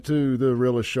To the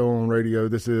realest show on radio.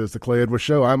 This is the Clay Edwards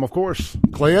Show. I'm, of course,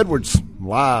 Clay Edwards,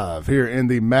 live here in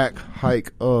the Mac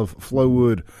Hike of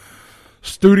Flowood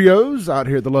Studios out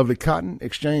here at the lovely Cotton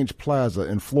Exchange Plaza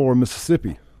in Flora,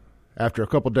 Mississippi. After a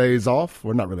couple days off,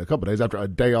 or not really a couple days, after a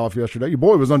day off yesterday, your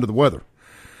boy was under the weather.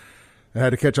 I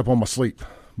had to catch up on my sleep.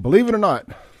 Believe it or not,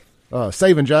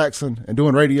 saving Jackson and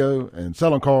doing radio and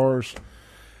selling cars,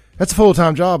 that's a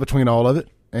full-time job between all of it,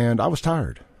 and I was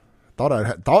tired.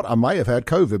 Thought I might have had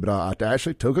COVID, but I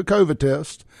actually took a COVID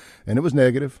test, and it was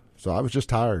negative, so I was just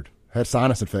tired. Had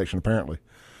sinus infection, apparently.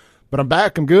 But I'm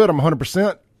back. I'm good. I'm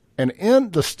 100%. And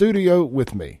in the studio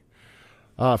with me,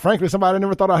 frankly, somebody I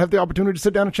never thought I'd have the opportunity to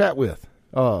sit down and chat with,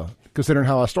 considering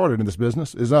how I started in this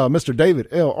business, is Mr. David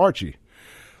L. Archie,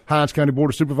 Hinds County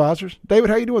Board of Supervisors. David,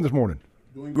 how you doing this morning?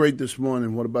 Doing great this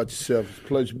morning. What about yourself? It's a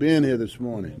pleasure being here this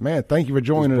morning. Man, thank you for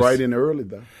joining us. Bright and early,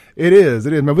 though. It is,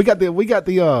 man. We got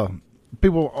the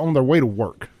people on their way to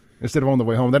work instead of on their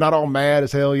way home. They're not all mad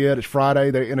as hell yet. It's Friday.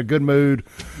 They're in a good mood.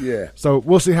 Yeah. So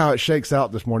we'll see how it shakes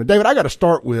out this morning. David, I got to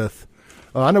start with,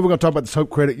 I know we're going to talk about this Hope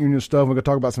Credit Union stuff. We're going to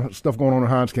talk about some stuff going on in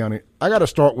Hinds County. I got to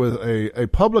start with a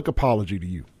public apology to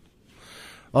you.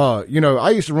 I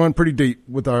used to run pretty deep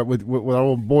with our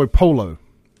old boy Polo.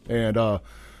 And I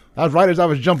was right as I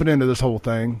was jumping into this whole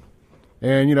thing.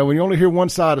 And, when you only hear one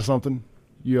side of something,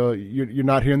 you're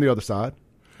not hearing the other side.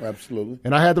 Absolutely.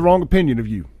 And I had the wrong opinion of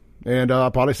you. And I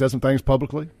probably said some things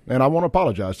publicly. And I want to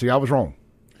apologize to you. I was wrong.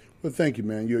 Well, thank you,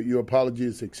 man. Your apology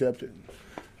is accepted.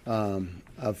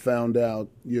 I've found out,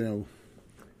 in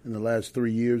the last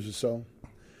 3 years or so,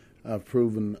 I've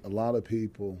proven a lot of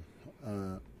people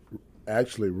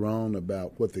actually wrong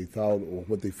about what they thought or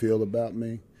what they feel about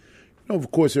me. Of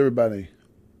course, everybody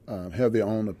have their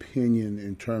own opinion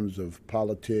in terms of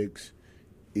politics,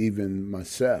 even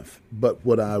myself. But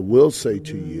what I will say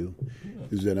to you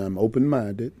is that I'm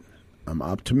open-minded, I'm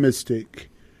optimistic,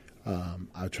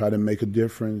 I try to make a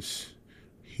difference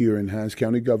here in Hinds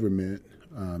County government.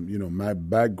 My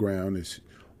background has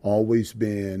always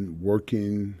been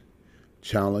working,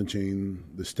 challenging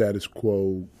the status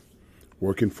quo,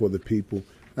 working for the people.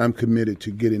 I'm committed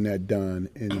to getting that done,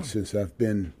 and since I've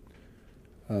been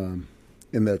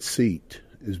in that seat,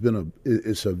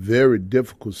 it's a very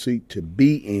difficult seat to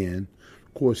be in.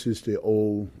 Of course, it's the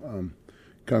old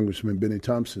Congressman Benny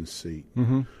Thompson's seat.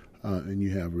 Mm-hmm. And you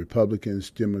have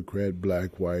Republicans, Democrat,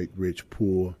 black, white, rich,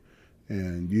 poor,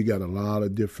 and you got a lot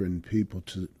of different people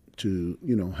to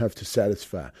have to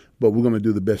satisfy. But we're going to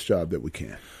do the best job that we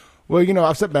can. Well,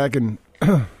 I've sat back and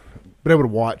been able to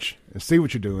watch and see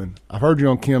what you're doing. I've heard you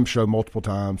on Kim's show multiple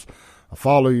times. I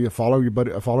follow you. I follow your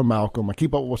buddy. I follow Malcolm. I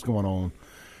keep up with what's going on.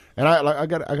 And I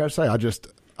got to say,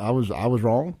 I was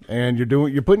wrong. And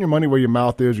you're putting your money where your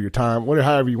mouth is, or your time,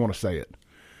 however you want to say it.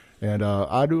 And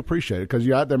I do appreciate it because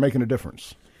you're out there making a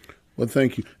difference. Well,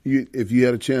 thank you. If you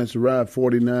had a chance to ride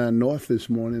 49 North this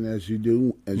morning, as you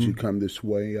do, as you come this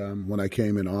way, when I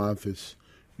came in office,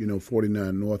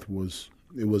 49 North was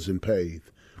in pave.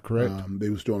 Correct. They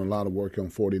was doing a lot of work on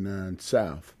 49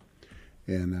 South,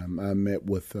 and I met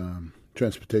with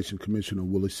Transportation Commissioner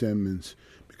Willie Simmons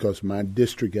because my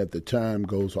district at the time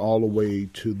goes all the way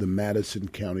to the Madison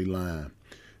County line.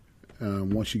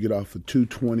 Once you get off of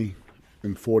 220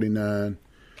 and 49.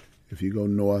 If you go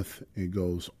north, it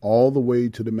goes all the way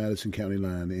to the Madison County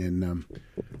line. And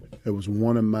it was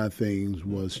one of my things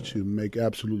was to make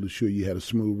absolutely sure you had a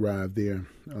smooth ride there.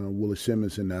 Willie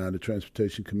Simmons and I, the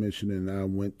Transportation Commissioner, and I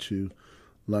went to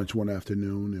lunch one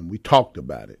afternoon, and we talked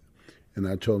about it. And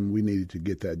I told him we needed to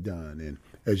get that done. And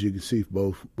as you can see,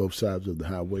 both sides of the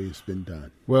highway, it's been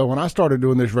done. Well, when I started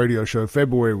doing this radio show,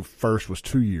 February 1st was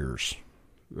 2 years.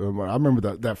 I remember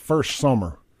that first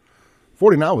summer,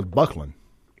 49 was buckling.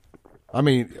 I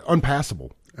mean,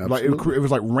 unpassable. Like it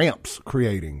was like ramps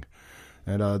creating.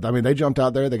 And, they jumped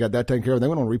out there. They got that taken care of. They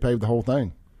went on to repave the whole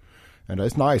thing. And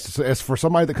it's nice. It's for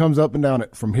somebody that comes up and down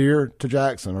it from here to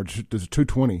Jackson or to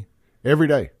 220 every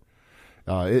day.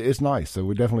 It's nice. So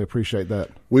we definitely appreciate that.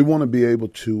 We want to be able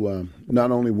to,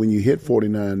 not only when you hit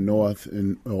 49 North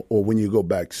or when you go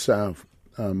back south,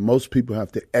 most people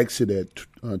have to exit at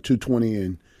 220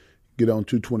 and get on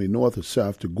 220 north or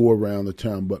south to go around the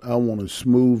town, but I want a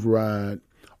smooth ride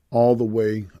all the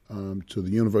way to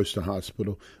the University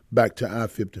Hospital, back to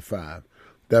I-55.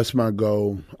 That's my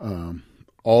goal.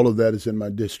 All of that is in my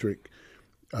district.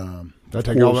 That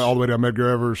take all the way to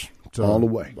Medgar Evers? All the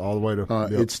way. All the way to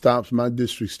yep. It stops, my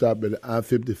district stopped at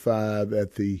I-55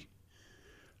 at the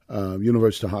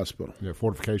University Hospital. Yeah,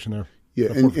 fortification there.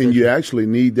 Yeah, and you actually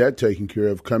need that taken care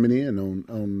of coming in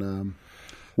on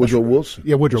Woodrow Wilson.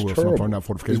 Yeah, Woodrow It's Wilson. terrible. I'm sorry, not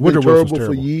fortification. It's Woodrow been Wilson's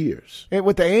terrible terrible for years. And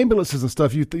with the ambulances and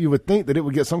stuff, you would think that it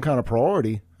would get some kind of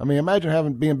priority. I mean,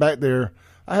 imagine being back there.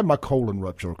 I had my colon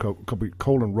ruptured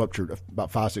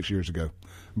about 5-6 years ago,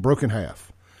 broke in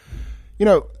half. You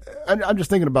know, I'm just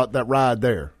thinking about that ride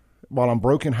there while I'm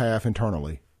broke in half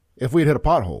internally. If we'd hit a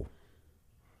pothole,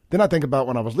 then I think about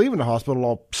when I was leaving the hospital,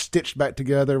 all stitched back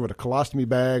together with a colostomy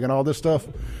bag and all this stuff.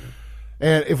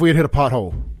 And if we had hit a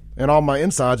pothole and all my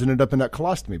insides ended up in that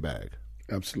colostomy bag.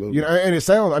 Absolutely. You know, and it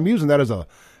sounds, I'm using that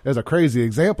as a crazy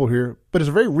example here, but it's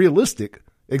a very realistic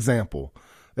example.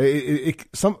 A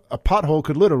pothole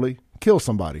could literally kill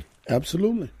somebody.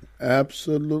 Absolutely.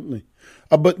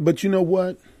 But you know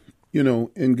what? You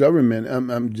know, in government,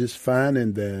 I'm just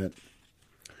finding that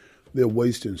they're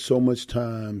wasting so much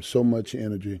time, so much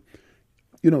energy.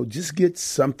 You know, just get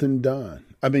something done.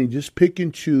 I mean, just pick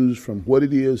and choose from what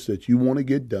it is that you want to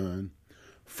get done,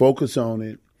 focus on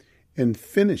it, and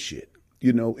finish it,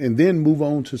 you know, and then move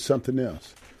on to something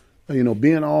else. You know,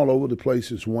 being all over the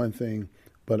place is one thing,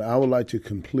 but I would like to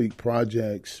complete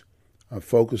projects,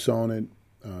 focus on it.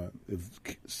 If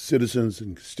citizens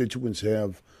and constituents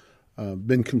have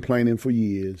been complaining for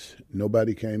years,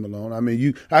 nobody came along. I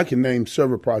mean, I can name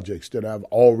several projects that I've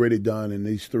already done in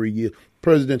these 3 years.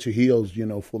 Presidential Hills, you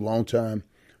know, for a long time,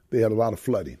 they had a lot of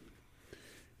flooding.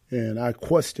 And I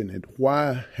question it.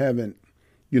 Why haven't,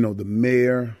 you know, the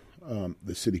mayor,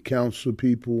 the city council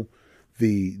people,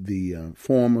 the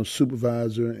former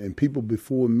supervisor and people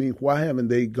before me, why haven't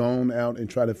they gone out and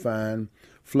tried to find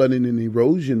flooding and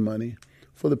erosion money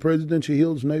for the Presidential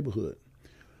Hills neighborhood?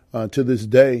 To this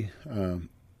day,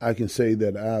 I can say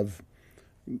that I've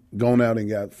gone out and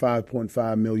got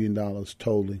 $5.5 million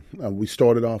totally. We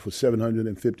started off with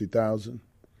 $750,000.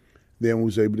 Then we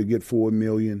was able to get $4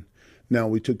 million. Now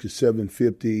we took the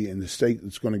 $750,000, and the state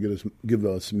is going to give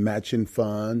us matching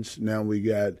funds. Now we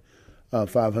got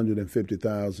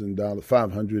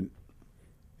 $550,000,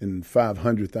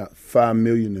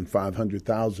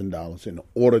 $5,500,000 in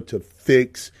order to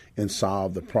fix and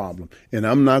solve the problem. And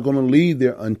I'm not going to leave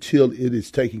there until it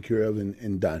is taken care of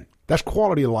and done. That's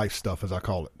quality of life stuff, as I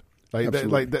call it.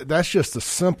 That's just the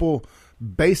simple,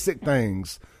 basic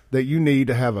things that you need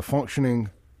to have a functioning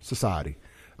society.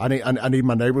 I need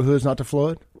my neighborhoods not to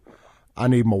flood. I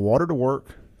need my water to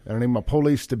work, and I need my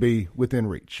police to be within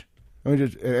reach.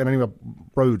 And I need my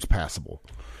roads passable.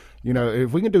 You know,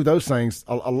 if we can do those things,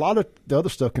 a lot of the other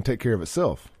stuff can take care of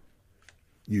itself.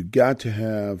 You got to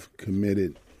have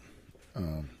committed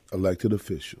elected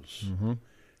officials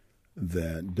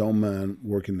that don't mind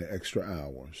working the extra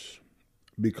hours,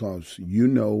 because you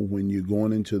know when you're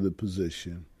going into the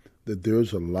position that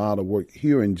there's a lot of work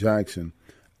here in Jackson.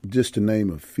 Just to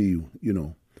name a few, you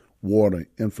know, water,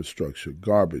 infrastructure,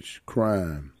 garbage,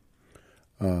 crime,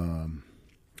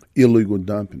 illegal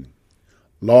dumping,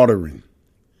 loitering.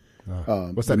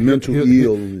 What's that? Mental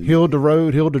ill. Hilda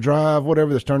Road, Hilda Drive,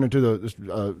 whatever that's turned into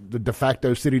the de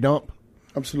facto city dump.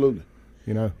 Absolutely.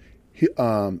 You know,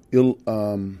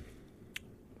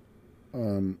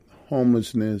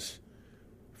 homelessness,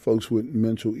 folks with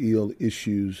mental ill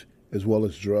issues, as well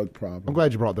as drug problems. I'm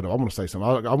glad you brought that up. I want to say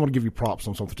something. I want to give you props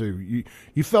on something too.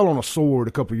 You fell on a sword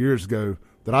a couple of years ago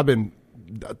that I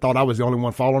thought I was the only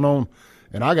one falling on,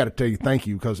 and I got to tell you thank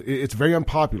you, because it's very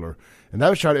unpopular. And that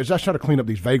was trying to clean up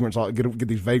these vagrants, get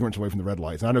these vagrants away from the red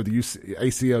lights. And I know the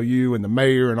ACLU and the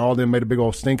mayor and all of them made a big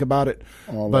old stink about it.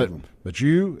 But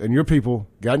you and your people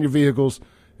got in your vehicles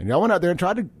and y'all went out there and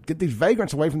tried to get these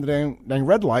vagrants away from the dang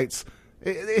red lights.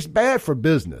 It's bad for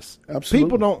business.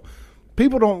 Absolutely.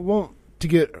 People don't want to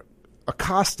get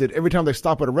accosted every time they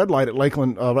stop at a red light at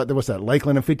Lakeland. What's that?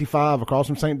 Lakeland and 55 across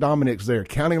from St. Dominic's there,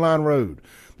 County Line Road.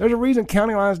 There's a reason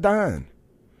County Line's dying.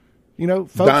 You know,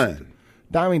 folks,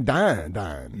 dying.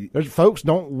 There's folks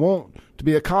don't want to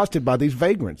be accosted by these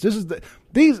vagrants. Those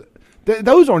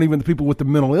aren't even the people with the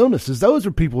mental illnesses. Those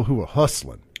are people who are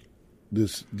hustling.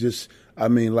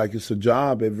 Like it's a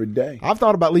job every day. I've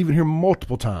thought about leaving here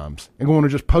multiple times and going to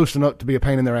just posting up to be a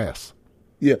pain in their ass.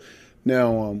 Yeah.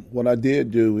 Now, what I did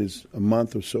do is a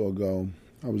month or so ago,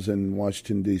 I was in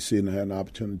Washington, D.C., and I had an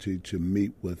opportunity to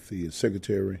meet with the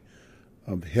Secretary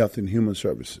of Health and Human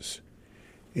Services.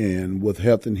 And with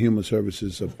Health and Human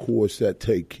Services, of course, that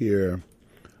take care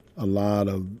a lot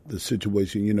of the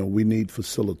situation. You know, we need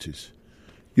facilities.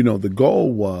 You know, the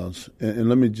goal was, and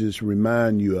let me just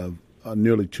remind you of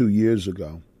nearly 2 years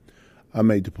ago, I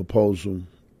made the proposal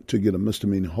to get a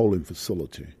misdemeanor holding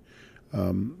facility.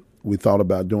 We thought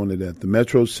about doing it at the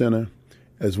Metro Center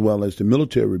as well as the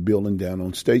military building down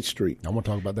on State Street. I want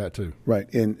to talk about that too.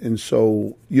 Right. And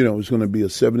so, you know, it's going to be a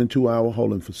 72-hour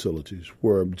holding facilities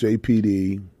where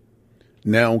JPD,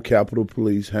 Now, Capitol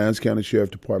Police, Hines County Sheriff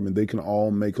Department, they can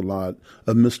all make a lot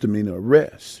of misdemeanor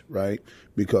arrests, right?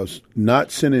 Because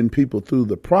not sending people through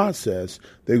the process,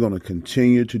 they're going to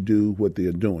continue to do what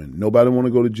they're doing. Nobody want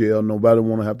to go to jail. Nobody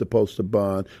want to have to post a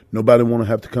bond. Nobody want to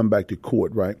have to come back to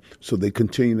court, right? So they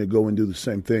continue to go and do the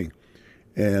same thing.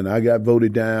 And I got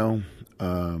voted down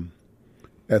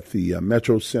at the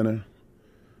Metro Center.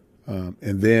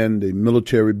 And then the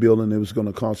military building, it was going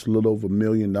to cost a little over $1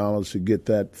 million to get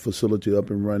that facility up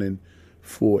and running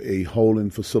for a holding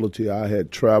facility. I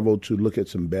had traveled to look at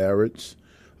some barracks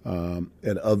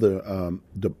at other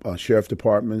sheriff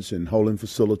departments and holding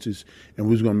facilities, and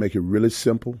we was going to make it really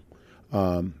simple,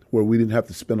 where we didn't have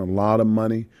to spend a lot of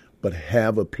money, but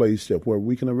have a place where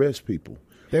we can arrest people.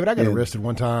 David, I got arrested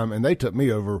one time, and they took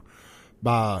me over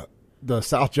by the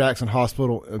South Jackson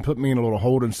Hospital and put me in a little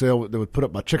holding cell that was put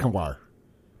up by chicken wire.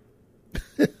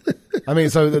 I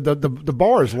mean, so the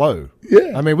bar is low.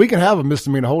 Yeah. I mean, we can have a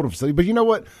misdemeanor holding facility, but you know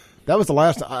what? That was the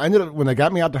last. I ended up when they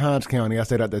got me out to Hines County. I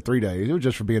stayed out there 3 days. It was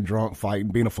just for being drunk, fighting,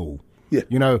 being a fool. Yeah.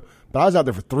 You know, but I was out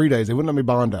there for 3 days. They wouldn't let me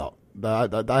bond out.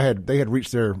 They had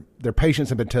reached their patients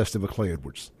had been tested with Clay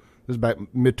Edwards. This was back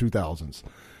mid 2000s,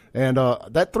 and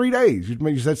that 3 days.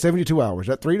 You said 72 hours.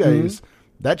 That 3 days.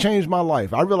 That changed my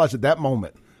life. I realized at that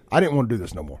moment I didn't want to do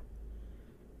this no more.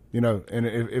 You know, and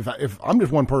if I'm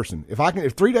just one person,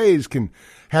 if 3 days can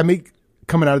have me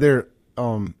coming out of there,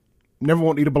 never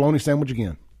want to eat a bologna sandwich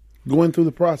again. Going through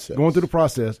the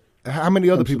process. How many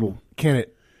other people can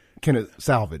it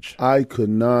salvage? I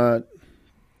could not,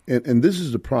 and this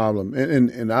is the problem.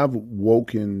 And I've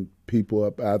woken people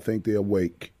up. I think they're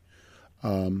awake.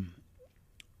 You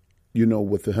know,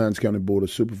 with the Hines County Board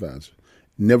of Supervisors.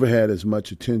 Never had as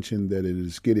much attention that it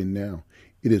is getting now.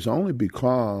 It is only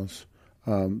because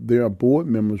there are board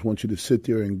members want you to sit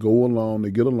there and go along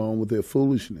to get along with their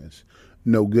foolishness.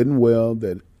 Know good and well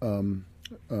that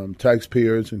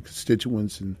taxpayers and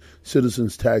constituents and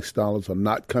citizens' tax dollars are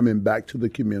not coming back to the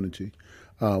community.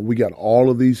 We got all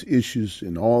of these issues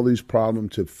and all these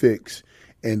problems to fix,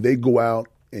 and they go out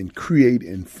and create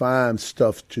and find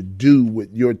stuff to do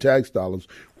with your tax dollars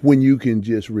when you can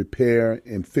just repair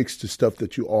and fix the stuff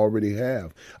that you already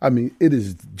have. I mean, it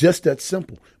is just that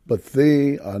simple. But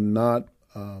they are not,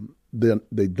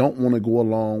 they don't want to go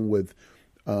along with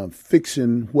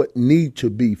fixing what need to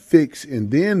be fixed and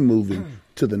then moving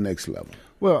to the next level.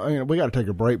 Well, we got to take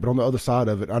a break, but on the other side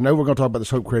of it, I know we're going to talk about this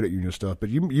Hope Credit Union stuff, but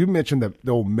you mentioned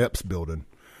the old MEPS building,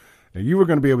 and you were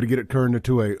going to be able to get it turned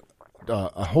into a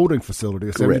holding facility,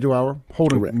 a 72-hour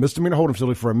misdemeanor holding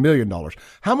facility for $1 million.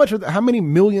 How many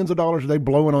millions of dollars are they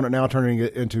blowing on it now, turning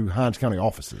it into Hines County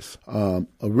offices?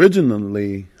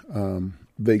 Originally,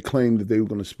 they claimed that they were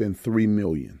going to spend $3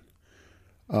 million.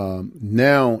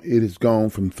 Now it has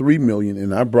gone from $3 million,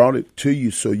 and I brought it to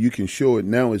you so you can show it.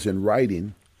 Now it's in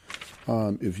writing.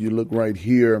 If you look right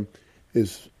here,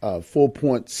 it's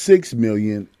 $4.6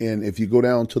 million, and if you go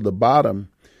down to the bottom,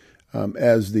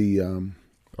 as the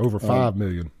over $5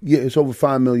 million. Yeah, it's over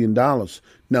 $5 million.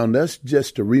 Now, that's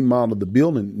just to remodel the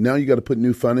building. Now you got to put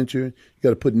new furniture. You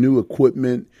got to put new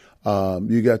equipment.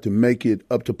 You got to make it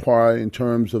up to par in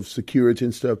terms of security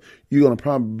and stuff. You're going to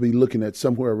probably be looking at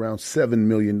somewhere around $7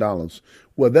 million.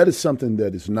 Well, that is something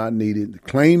that is not needed.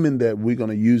 Claiming that we're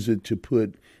going to use it to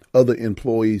put other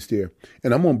employees there.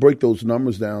 And I'm going to break those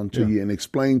numbers down to you and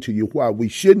explain to you why we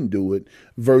shouldn't do it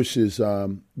versus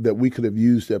that we could have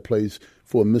used that place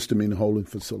for a misdemeanor holding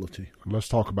facility. Let's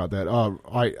talk about that.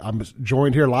 I'm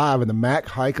joined here live in the Mack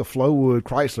Hike of Flowwood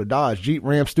Chrysler Dodge Jeep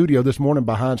Ram studio this morning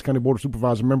by Hines County Board of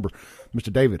Supervisors member,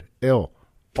 Mr. David L.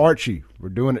 Archie. We're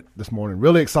doing it this morning.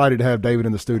 Really excited to have David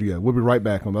in the studio. We'll be right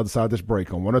back on the other side of this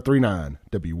break on 103.9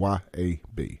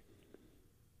 WYAB.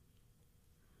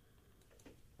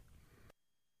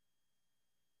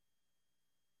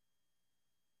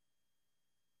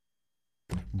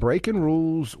 Breaking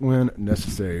rules when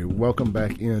necessary. Welcome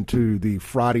back into the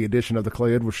Friday edition of the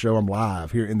Clay Edwards Show. I'm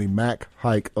live here in the Mack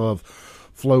Hike of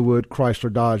Flowwood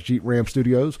Chrysler Dodge Jeep Ram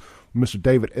Studios. Mr.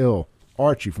 David L.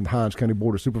 Archie from the Hines County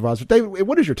Board of Supervisors. David,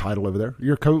 what is your title over there?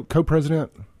 You're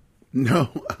co-president? No.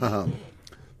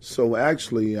 So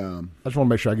actually, I just want to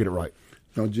make sure I get it right.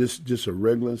 No, just a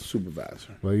regular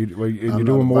supervisor. Well, you're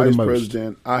doing more than most.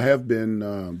 President. I have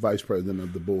been vice president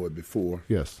of the board before.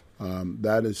 Yes.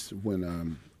 That is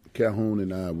when Calhoun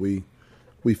and I, we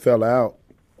fell out,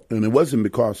 and it wasn't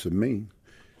because of me.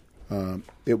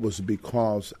 It was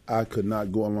because I could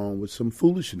not go along with some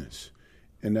foolishness.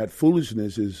 And that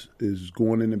foolishness is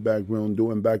going in the back room,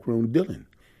 doing backroom dealing.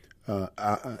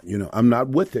 I'm not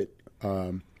with it.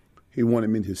 He wanted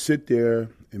me to sit there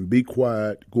and be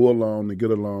quiet, go along and get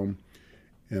along.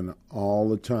 And all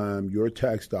the time, your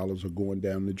tax dollars are going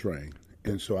down the drain.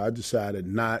 And so I decided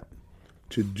not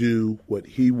to do what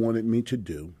he wanted me to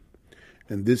do.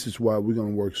 And this is why we're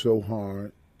going to work so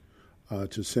hard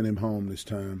to send him home this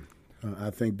time. I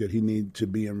think that he needs to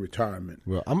be in retirement.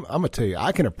 Well, I'm going to tell you,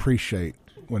 I can appreciate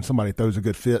when somebody throws a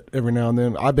good fit every now and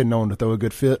then. I've been known to throw a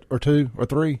good fit or two or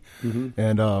three. Mm-hmm.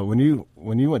 And when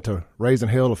you went to Raising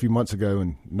Hell a few months ago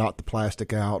and knocked the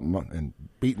plastic out and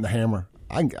beating the hammer,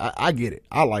 I get it.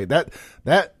 I like that.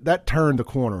 That turned the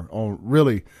corner on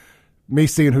really me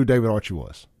seeing who David Archie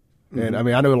was. Mm-hmm. And I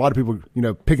mean, I know a lot of people,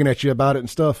 picking at you about it and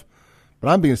stuff, but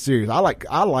I'm being serious. I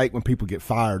like when people get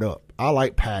fired up. I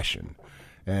like passion,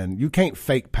 and you can't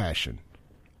fake passion.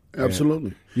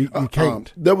 Absolutely. You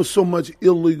can't. There was so much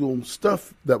illegal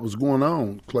stuff that was going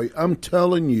on, Clay. I'm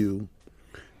telling you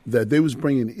that they was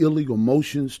bringing illegal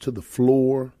motions to the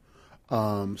floor,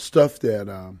 stuff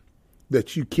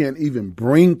that you can't even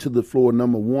bring to the floor,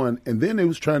 number one, and then they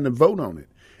was trying to vote on it.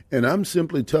 And I'm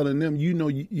simply telling them, you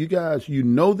guys,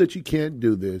 that you can't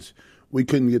do this. We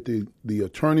couldn't get the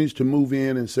attorneys to move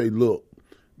in and say, look,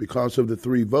 because of the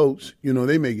 3 votes,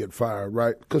 they may get fired,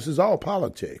 right? Because it's all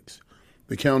politics.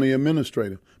 The county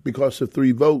administrator, because of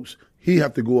 3 votes, he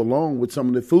have to go along with some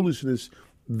of the foolishness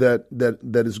that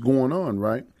is going on,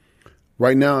 right?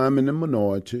 Right now, I'm in the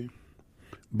minority.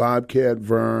 Bobcat,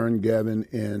 Vern, Gavin,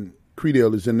 and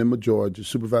Credell is in the majority.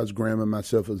 Supervisor Graham and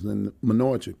myself is in the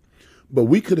minority. But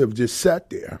we could have just sat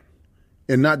there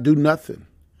and not do nothing.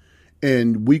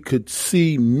 And we could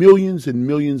see millions and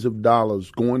millions of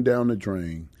dollars going down the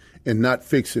drain and not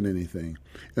fixing anything.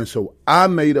 And so I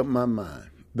made up my mind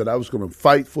that I was going to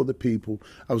fight for the people.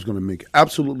 I was going to make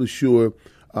absolutely sure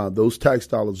those tax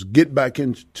dollars get back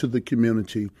into the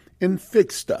community and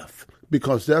fix stuff,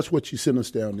 because that's what you sent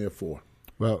us down there for.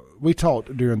 Well, we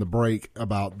talked during the break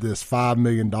about this $5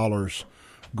 million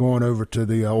going over to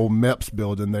the old MEPS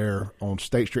building there on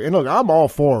State Street. And look, I'm all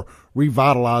for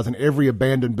revitalizing every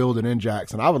abandoned building in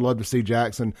Jackson. I would love to see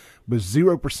Jackson with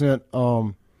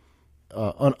 0%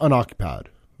 unoccupied,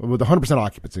 with 100%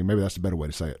 occupancy. Maybe that's a better way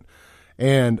to say it.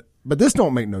 But this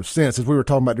don't make no sense, as we were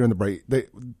talking about during the break.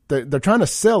 They're trying to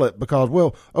sell it because,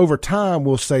 well, over time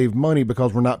we'll save money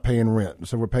because we're not paying rent.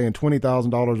 So we're paying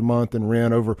 $20,000 a month in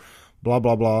rent over blah,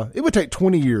 blah, blah. It would take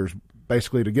 20 years,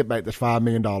 basically, to get back this $5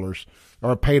 million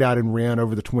or paid out in rent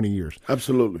over the 20 years.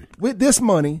 Absolutely. With this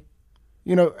money,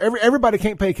 everybody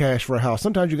can't pay cash for a house.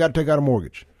 Sometimes you got to take out a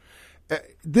mortgage.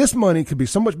 This money could be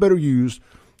so much better used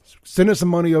sending some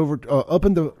money over, up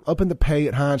in the pay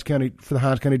at Hinds County for the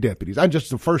Hinds County deputies. That's just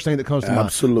the first thing that comes to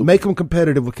Absolutely. Mind. Make them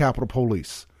competitive with Capitol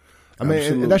Police. I mean,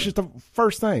 Absolutely. and that's just the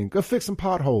first thing. Go fix some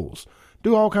potholes.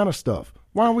 Do all kind of stuff.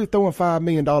 Why are we throwing $5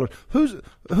 million?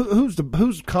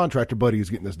 Whose contractor buddy is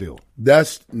getting this deal?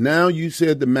 Now you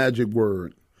said the magic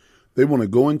word. They want to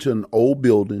go into an old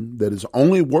building that is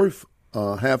only worth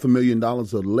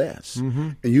 $500,000 or less,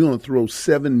 mm-hmm. and you're going to throw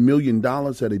 $7 million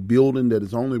at a building that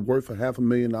is only worth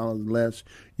 $500,000 less.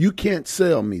 You can't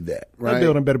sell me that, right? That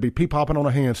building better be pee-popping on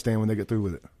a handstand when they get through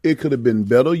with it. It could have been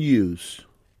better used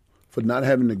for not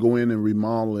having to go in and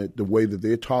remodel it the way that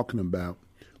they're talking about.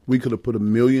 We could have put $1.5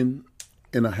 million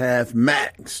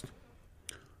max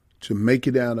to make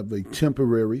it out of a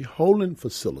temporary holding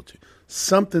facility,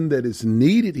 something that is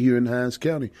needed here in Hinds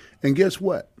County. And guess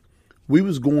what? We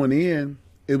was going in,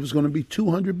 it was going to be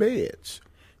 200 beds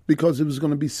because it was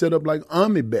going to be set up like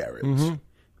army barracks. Mm-hmm.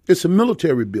 It's a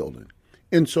military building.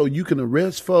 And so you can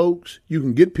arrest folks. You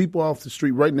can get people off the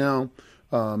street. Right now,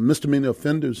 misdemeanor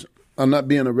offenders are not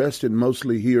being arrested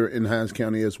mostly here in Hinds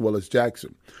County as well as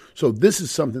Jackson. So this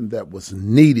is something that was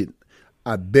needed.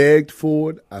 I begged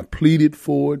for it. I pleaded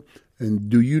for it. And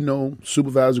do you know,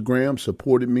 Supervisor Graham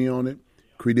supported me on it.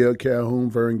 Credell Calhoun,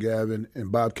 Vern Gavin, and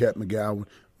Bobcat McGowan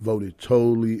voted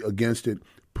totally against it,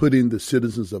 putting the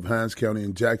citizens of Hinds County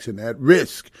and Jackson at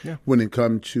risk when it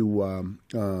comes to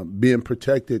being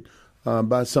protected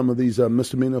by some of these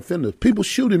misdemeanor offenders. People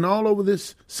shooting all over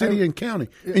this city and county,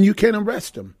 and you can't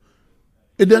arrest them.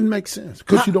 It doesn't make sense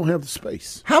because you don't have the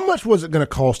space. How much was it going to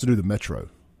cost to do the metro?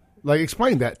 Like,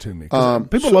 explain that to me.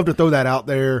 People love to throw that out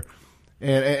there.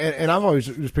 And I've always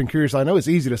just been curious. I know it's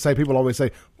easy to say. People always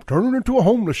say, turn it into a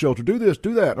homeless shelter, do this,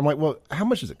 do that. I'm like, well, how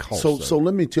much does it cost? So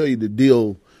let me tell you the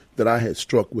deal that I had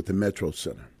struck with the Metro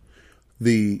Center.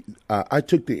 I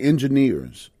took the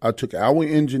engineers. I took our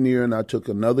engineer and I took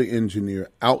another engineer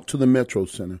out to the Metro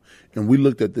Center, and we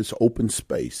looked at this open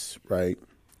space, right?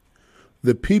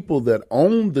 The people that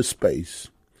owned the space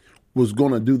was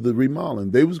going to do the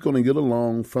remodeling. They was going to get a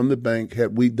loan from the bank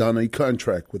had we done a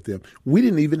contract with them. We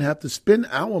didn't even have to spend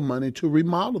our money to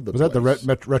remodel the place. Was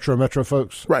that the Retro Metro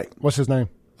folks? Right. What's his name?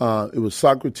 It was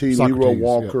Socrates, Leroy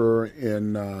Walker,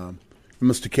 and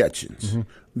Mr. Ketchens. Mm-hmm.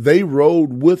 They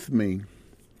rode with me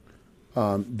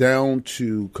down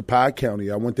to Copiah County.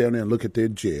 I went down there and looked at their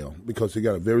jail because they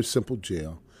got a very simple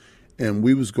jail. And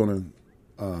we was going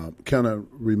to kind of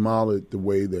remodel it the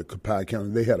way that Copiah County,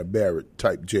 they had a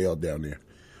Barrett-type jail down there.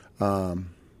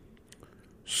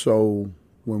 So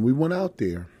when we went out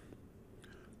there,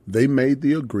 they made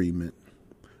the agreement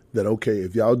that, okay,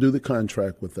 if y'all do the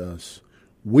contract with us,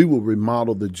 we will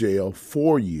remodel the jail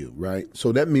for you, right?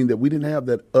 So that means that we didn't have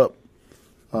that up.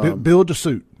 Build to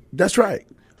suit. That's right.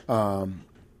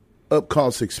 Up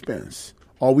cost expense.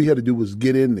 All we had to do was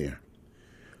get in there.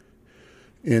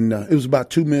 And it was about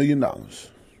 $2 million,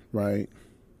 right?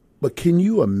 But can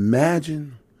you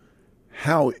imagine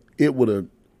how it would have,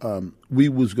 we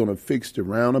was going to fix the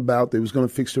roundabout. They was going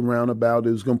to fix the roundabout.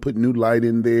 They was going to put new light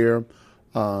in there.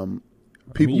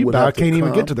 People would have to can't come.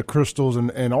 even get to the Crystals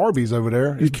and Arby's over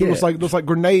there. You can't. It looks like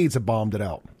grenades have bombed it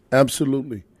out.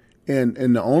 Absolutely.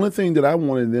 And the only thing that I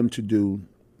wanted them to do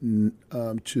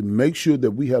to make sure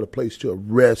that we had a place to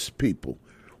arrest people.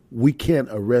 We can't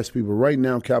arrest people. Right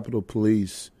now, Capitol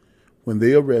Police, when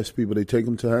they arrest people, they take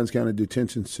them to Hinds County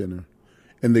Detention Center,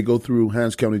 and they go through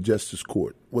Hinds County Justice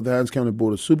Court. Well, the Hinds County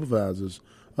Board of Supervisors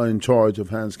are in charge of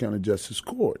Hinds County Justice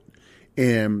Court.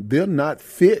 And they're not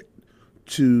fit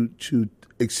to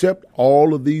accept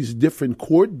all of these different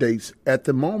court dates at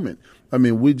the moment. I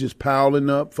mean, we're just piling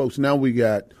up, folks. Now we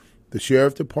got the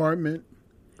Sheriff Department,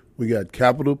 we got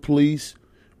Capitol Police,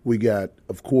 we got,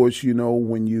 of course,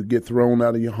 when you get thrown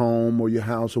out of your home or your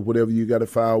house or whatever, you got to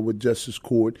file with Justice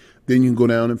Court. Then you can go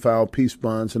down and file peace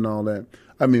bonds and all that.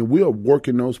 I mean, we are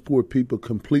working those poor people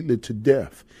completely to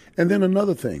death. And then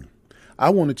another thing, I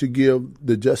wanted to give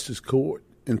the Justice Court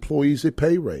employees a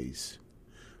pay raise.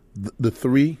 The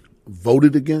three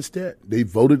voted against that. They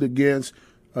voted against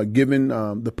giving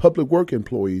the public work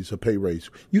employees a pay raise.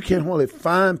 You can't hardly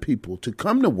find people to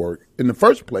come to work in the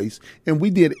first place, and we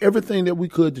did everything that we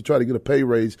could to try to get a pay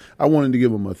raise. I wanted to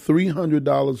give them a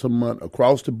 $300 a month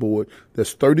across the board.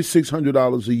 That's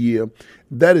 $3,600 a year.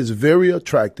 That is very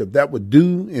attractive. That would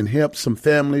do and help some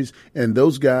families, and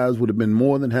those guys would have been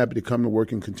more than happy to come to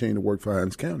work and continue to work for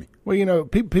Hinds County. Well,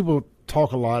 people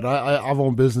talk a lot. I've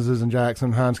owned businesses in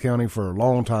Jackson, Hinds County for a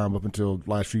long time, up until the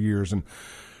last few years, and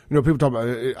people talk about,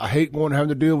 I hate going having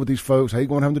to deal with these folks. They act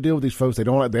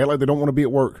like they don't want to be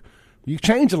at work. You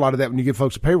change a lot of that when you give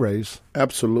folks a pay raise.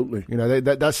 Absolutely.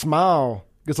 That smile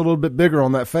gets a little bit bigger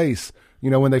on that face,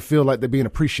 when they feel like they're being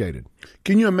appreciated.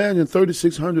 Can you imagine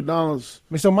 $3,600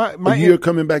 so a year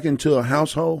coming back into a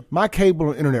household? My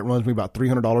cable and internet runs me about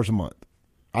 $300 a month.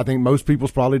 I think most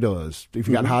people's probably does. If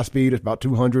you got high speed, it's about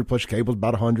 $200, plus your cable's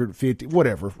about $150,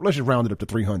 whatever. Let's just round it up to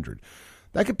 $300.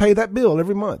 That could pay that bill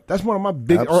every month. That's one of my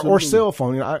big, or cell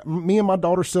phone. Me and my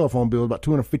daughter's cell phone bill is about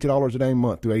 $250 a day a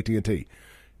month through AT&T.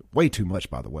 Way too much,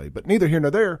 by the way, but neither here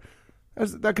nor there.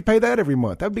 That could pay that every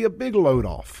month. That'd be a big load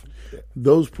off.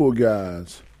 Those poor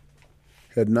guys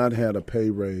had not had a pay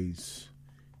raise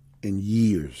in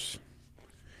years,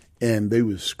 and they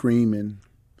were screaming.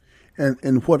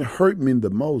 And what hurt me the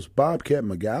most, Bobcat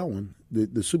McGowan,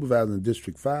 the supervisor in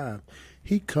District 5,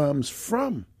 he comes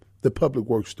from the Public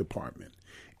Works Department.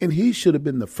 And he should have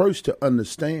been the first to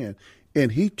understand.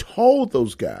 And he told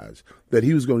those guys that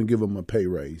he was going to give them a pay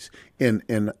raise. And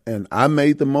I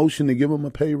made the motion to give them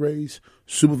a pay raise.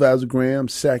 Supervisor Graham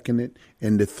seconded,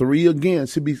 and the three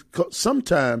against.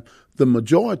 Sometimes the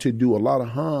majority do a lot of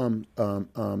harm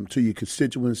to your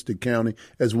constituents, the county,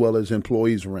 as well as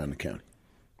employees around the county.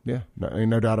 Yeah, ain't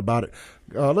no doubt about it.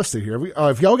 Let's see here.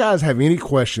 If y'all guys have any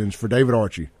questions for David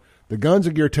Archie, the Guns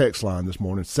and Gear text line this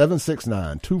morning,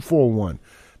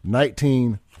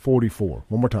 769-241-1944.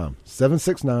 One more time,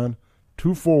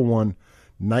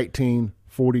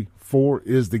 769-241-1944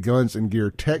 is the Guns and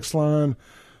Gear text line.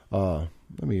 Let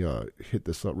me hit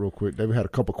this up real quick. David had a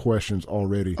couple questions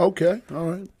already. Okay,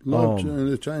 all right. Love to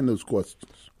entertain those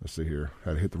questions. Let's see here.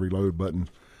 Had to hit the reload button.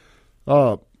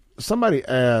 Somebody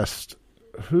asked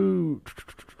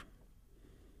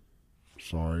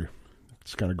sorry.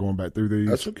 Just kind of going back through these.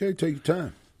 That's okay. Take your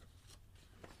time.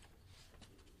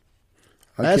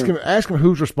 Ask him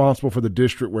who's responsible for the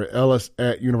district where Ellis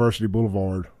at University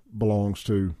Boulevard belongs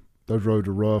to. Those roads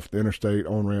are rough, the interstate,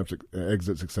 on-ramps,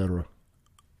 exits, etc.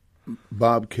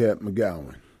 Bobcat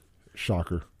McGowan.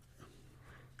 Shocker.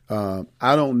 I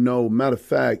don't know. Matter of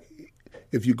fact,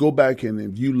 if you go back and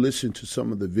if you listen to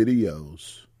some of the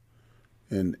videos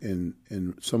and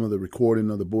some of the recording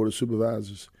of the Board of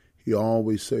Supervisors, he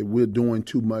always say, we're doing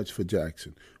too much for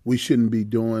Jackson. We shouldn't be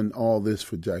doing all this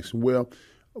for Jackson. Well,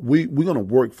 we're going to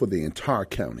work for the entire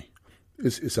county.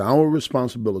 It's our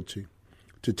responsibility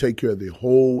to take care of the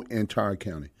whole entire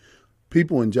county.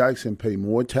 People in Jackson pay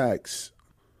more taxes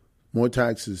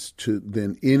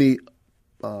than any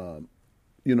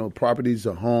properties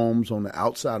or homes on the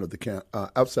outside of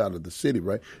the city,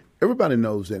 right? Everybody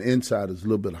knows that inside is a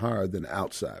little bit higher than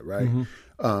outside, right?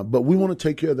 Mm-hmm. But we want to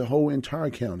take care of the whole entire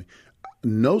county.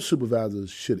 No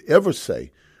supervisors should ever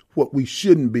say what we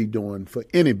shouldn't be doing for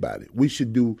anybody.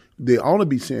 They ought to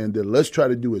be saying that let's try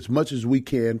to do as much as we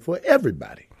can for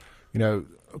everybody. A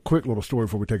quick little story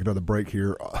before we take another break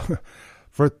here.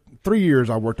 For 3 years,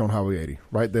 I worked on Highway 80,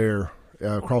 right there,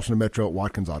 crossing the Metro at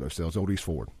Watkins Auto Sales, Old East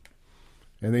Ford.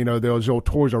 And, there was the old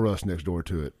Toys R Us next door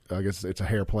to it. I guess it's a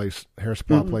hair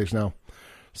supply place now.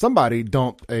 Somebody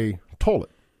dumped a toilet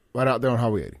right out there on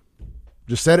Highway 80.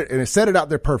 Just set it out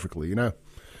there perfectly,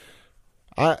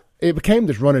 It became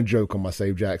this running joke on my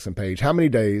Save Jackson page. How many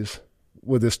days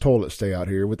would this toilet stay out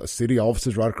here with the city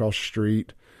offices right across the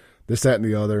street, this, that, and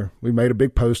the other? We made a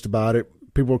big post about it.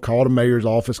 People would call the mayor's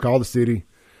office, call the city.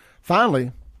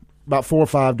 Finally, about 4 or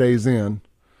 5 days in,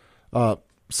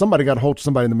 somebody got a hold of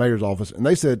somebody in the mayor's office, and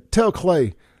they said, tell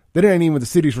Clay that it ain't even the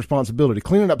city's responsibility.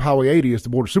 Cleaning up Highway 80 is the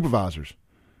Board of Supervisors'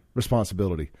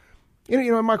 responsibility.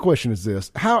 My question is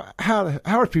this: How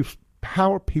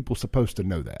are people supposed to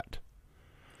know that?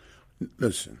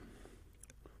 Listen,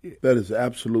 that is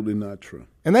absolutely not true.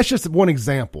 And that's just one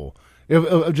example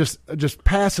of just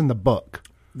passing the buck.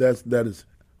 That is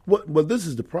well, this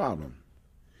is the problem.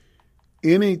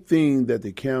 Anything that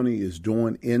the county is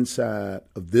doing inside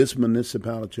of this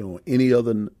municipality or any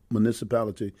other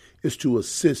municipality is to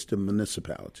assist the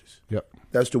municipalities. Yep.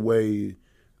 That's the way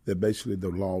that basically the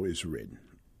law is written.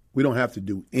 We don't have to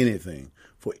do anything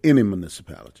for any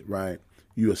municipality, right?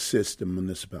 You assist the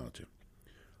municipality.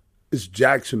 It's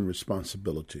Jackson's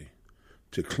responsibility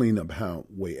to clean up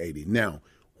Highway 80. Now,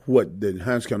 what the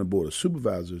Hinds County Board of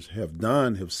Supervisors have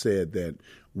said that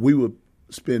we would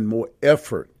spend more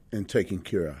effort in taking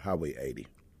care of Highway 80,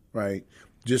 right?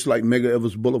 Just like Mega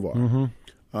Evers Boulevard.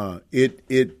 Mm-hmm. It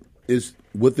is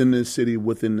within this city,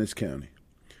 within this county.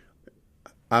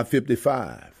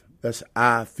 I-55, that's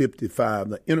I-55,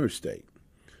 the interstate.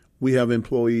 We have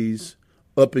employees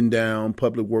up and down,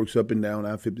 Public Works up and down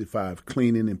I-55,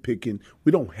 cleaning and picking.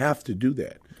 We don't have to do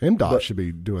that. MDOT should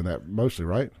be doing that mostly,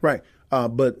 right? Right.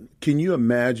 But can you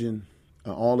imagine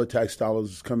all the tax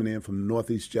dollars coming in from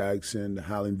Northeast Jackson, the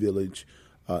Highland Village,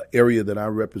 area that I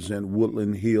represent,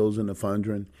 Woodland Hills and the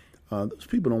Fondren? Those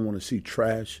people don't want to see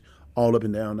trash all up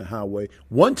and down the highway.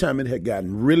 One time it had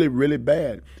gotten really, really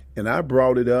bad, and I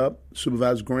brought it up.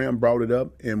 Supervisor Graham brought it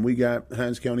up, and we got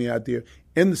Hinds County out there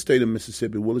in the state of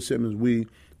Mississippi. Willis Simmons, we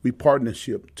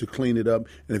partnership to clean it up.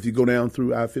 And if you go down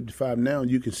through I-55 now,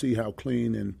 you can see how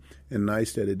clean and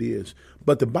nice that it is.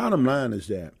 But the bottom line is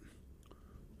that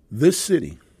this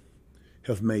city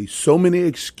have made so many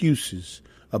excuses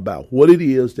about what it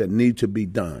is that need to be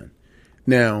done.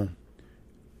 Now,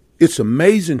 it's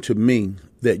amazing to me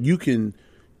that you can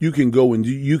go and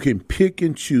you can pick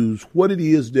and choose what it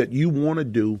is that you want to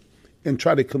do and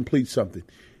try to complete something.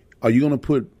 Are you going to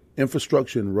put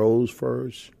infrastructure and roads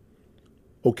first?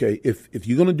 Okay, if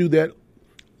you're going to do that,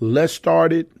 let's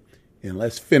start it and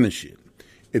let's finish it.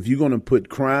 If you're going to put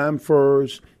crime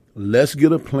first, let's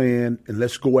get a plan and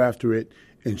let's go after it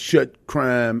and shut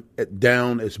crime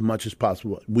down as much as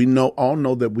possible. We all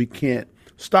know that we can't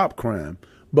stop crime,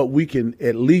 but we can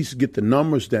at least get the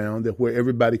numbers down that where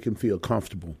everybody can feel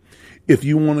comfortable. If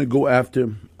you want to go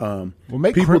after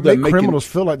make criminals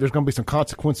feel like there's going to be some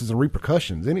consequences and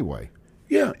repercussions anyway.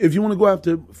 Yeah, if you want to go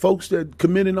after folks that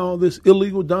committing all this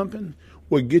illegal dumping,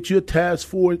 well, get you a task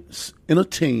force and a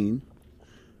team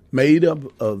made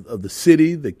up of the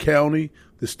city, the county,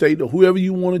 the state, or whoever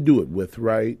you want to do it with,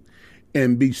 right?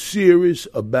 And be serious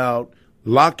about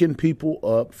locking people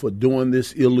up for doing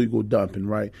this illegal dumping,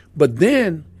 right? But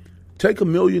then take $1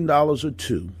 million or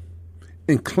two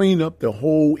and clean up the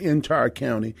whole entire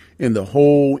county and the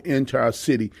whole entire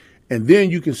city. And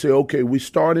then you can say, okay, we're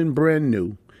starting brand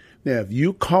new. Now, if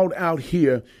you caught out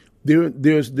here,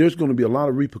 there's going to be a lot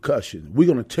of repercussions.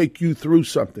 We're going to take you through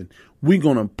something. We're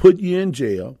going to put you in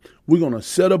jail. We're going to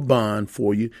set a bond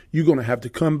for you. You're going to have to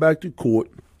come back to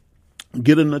court,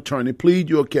 get an attorney, plead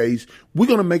your case. We're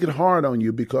going to make it hard on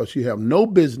you because you have no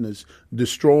business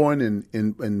destroying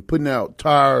and putting out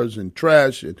tires and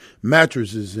trash and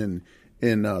mattresses and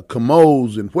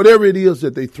commodes and whatever it is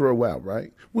that they throw out,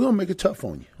 right? We're going to make it tough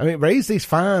on you. I mean, raise these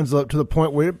fines up to the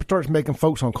point where it starts making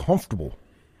folks uncomfortable.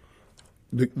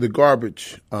 The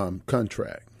garbage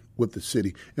contract with the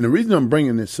city. And the reason I'm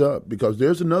bringing this up, because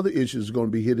there's another issue that's going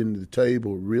to be hitting the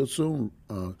table real soon,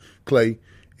 Clay.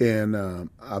 And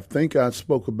I think I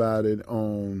spoke about it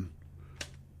on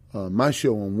my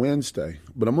show on Wednesday,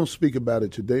 but I'm going to speak about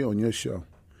it today on your show.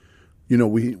 You know,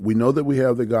 we know that we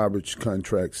have the garbage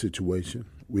contract situation.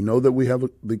 We know that we have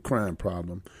the crime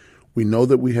problem. We know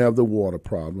that we have the water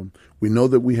problem. We know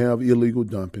that we have illegal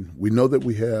dumping. We know that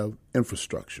we have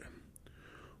infrastructure.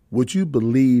 Would you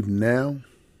believe now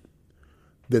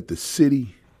that the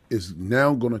city is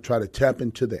now going to try to tap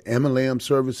into the MLM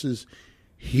services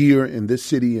here in this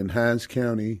city in Hinds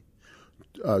County,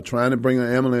 trying to bring in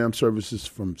MLM services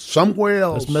from somewhere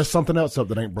else? Let's mess something else up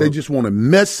that ain't broke. They just want to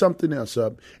mess something else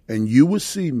up, and you will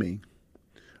see me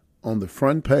on the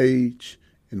front page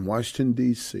in Washington,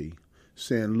 D.C.,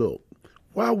 saying, look,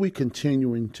 why are we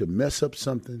continuing to mess up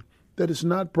something that is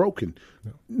not broken?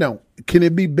 No. Now, can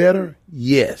it be better?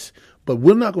 Yes. But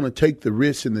we're not going to take the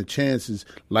risks and the chances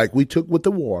like we took with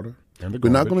the water. We're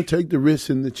not going to take the risks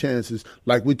and the chances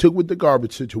like we took with the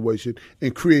garbage situation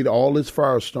and create all this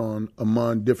firestorm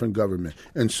among different government.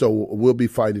 And so we'll be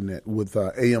fighting that with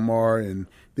AMR and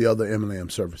the other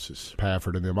MLM services.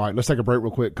 Pafford and them. All right, let's take a break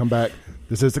real quick. Come back.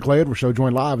 This is the Clay Edwards Show,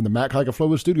 joined live in the Mac Haik of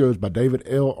Flowood Studios by David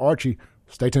L. Archie.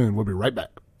 Stay tuned. We'll be right back.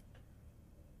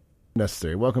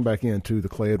 Necessary. Welcome back into the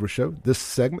Clay Edwards Show. This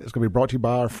segment is going to be brought to you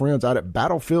by our friends out at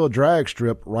Battlefield Drag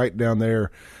Strip right down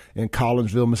there in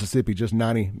Collinsville, Mississippi, just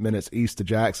 90 minutes east of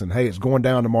Jackson. Hey, it's going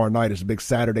down tomorrow night. It's a big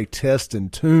Saturday test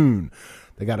and tune.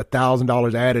 They got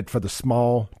 $1,000 added for the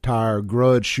small tire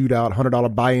grudge shootout,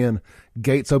 $100 buy-in.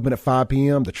 Gates open at 5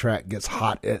 p.m. The track gets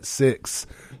hot at 6.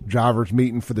 Drivers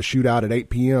meeting for the shootout at 8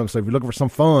 p.m. So if you're looking for some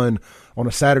fun on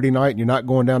a Saturday night and you're not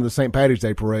going down to the St. Patty's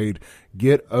Day parade,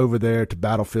 get over there to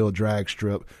Battlefield Drag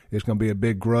Strip. It's going to be a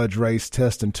big grudge race,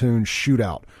 test and tune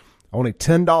shootout. Only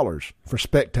 $10 for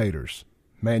spectators.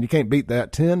 Man, you can't beat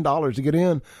that. $10 to get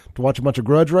in to watch a bunch of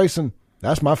grudge racing.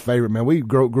 That's my favorite, man. We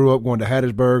grew up going to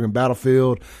Hattiesburg and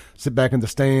Battlefield, sit back in the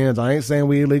stands. I ain't saying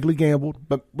we illegally gambled,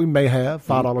 but we may have.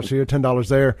 $5 here, $10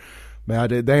 there.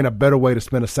 Man, there ain't a better way to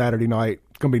spend a Saturday night.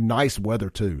 It's going to be nice weather,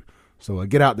 too. So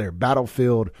get out there.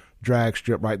 Battlefield Drag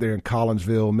Strip right there in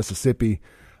Collinsville, Mississippi.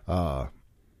 About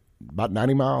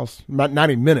 90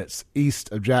 minutes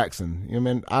east of Jackson. You know what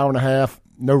I mean? Hour and a half,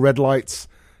 no red lights.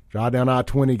 Drive down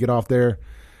I-20, get off there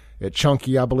at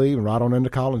Chunky, I believe, and right on into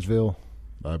Collinsville.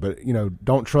 But, you know,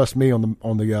 don't trust me on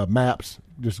the maps.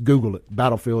 Just Google it,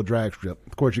 Battlefield Drag Strip.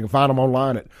 Of course, you can find them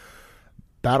online at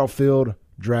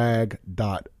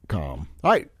battlefielddrag.com.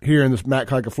 All right, here in this Mac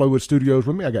Haik of Flowood Studios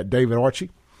with me, I got David Archie,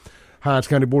 Hinds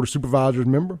County Board of Supervisors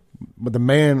member, but the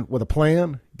man with a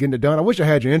plan, getting it done. I wish I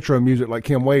had your intro music like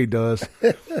Kim Wade does,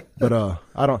 but I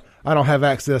don't have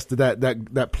access to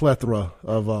that plethora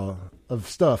of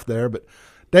stuff there. But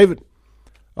David.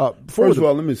 First of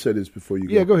all, let me say this before you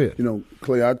go. Yeah, go ahead. You know,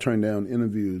 Clay, I turn down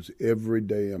interviews every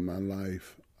day of my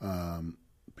life.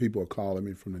 People are calling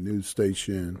me from the news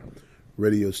station,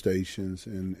 radio stations,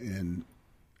 and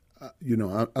you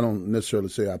know, I don't necessarily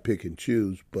say I pick and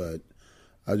choose, but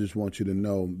I just want you to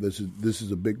know this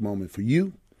is a big moment for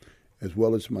you as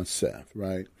well as myself,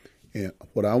 right? And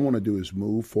what I want to do is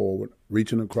move forward,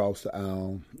 reaching across the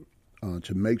aisle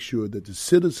to make sure that the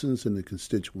citizens and the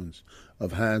constituents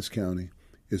of Hinds County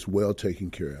is well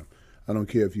taken care of. I don't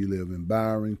care if you live in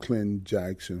Byron, Clinton,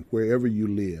 Jackson, wherever you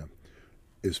live.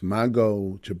 It's my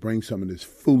goal to bring some of this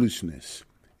foolishness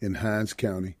in Hinds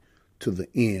County to the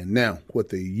end. Now, what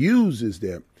they use is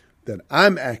that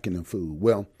I'm acting a fool.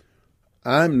 Well,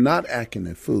 I'm not acting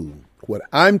a fool. What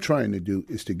I'm trying to do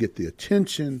is to get the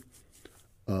attention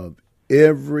of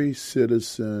every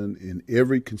citizen and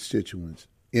every constituent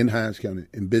in Hinds County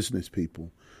and business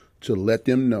people to let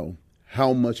them know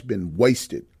how much been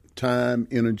wasted, time,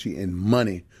 energy, and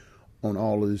money on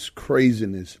all of this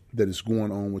craziness that is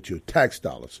going on with your tax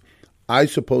dollars. I'm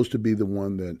supposed to be the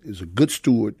one that is a good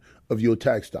steward of your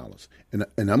tax dollars, and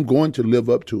I'm going to live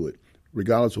up to it.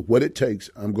 Regardless of what it takes,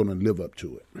 I'm going to live up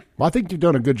to it. Well, I think you've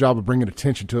done a good job of bringing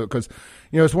attention to it because,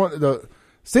 you know, the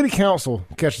city council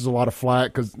catches a lot of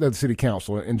flack because they're the city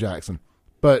council in Jackson.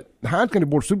 But the Hinds County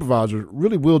Board of Supervisors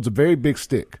really wields a very big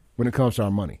stick when it comes to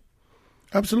our money.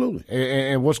 Absolutely.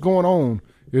 And what's going on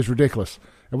is ridiculous.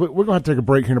 And we're going to have to take a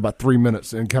break here in about 3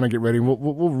 minutes and kind of get ready.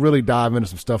 We'll really dive into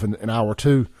some stuff in an hour or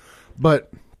two. But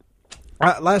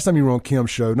last time you were on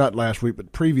Kim's show, not last week,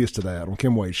 but previous to that, on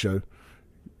Kim Wade's show,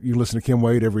 you listen to Kim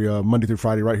Wade every Monday through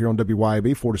Friday right here on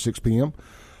WYAB, 4 to 6 p.m.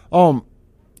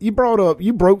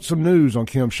 You broke some news on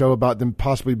Kim's show about them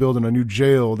possibly building a new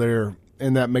jail there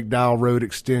in that McDowell Road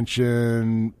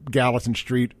extension, Gallatin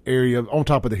Street area on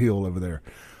top of the hill over there.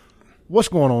 What's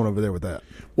going on over there with that?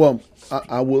 Well,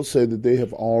 I will say that they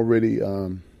have already,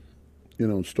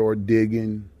 started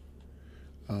digging.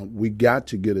 We got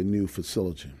to get a new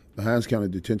facility. The Hinds County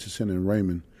Detention Center in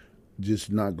Raymond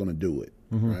just not going to do it,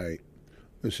 right?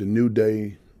 It's a new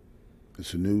day.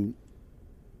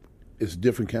 It's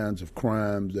different kinds of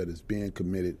crimes that is being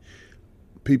committed.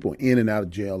 People in and out of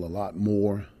jail a lot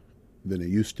more than it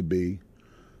used to be.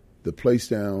 The place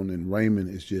down in Raymond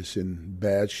is just in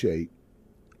bad shape.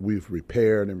 We've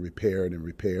repaired and repaired and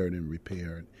repaired and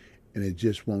repaired, and it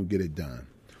just won't get it done.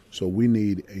 So we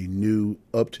need a new,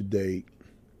 up-to-date,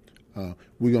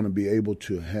 we're going to be able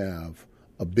to have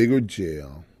a bigger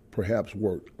jail, perhaps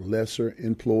work lesser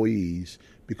employees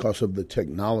because of the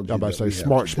technology. I'm about to say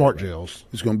smart jails.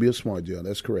 It's going to be a smart jail.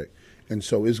 That's correct. And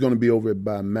so it's going to be over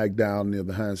by McDowell near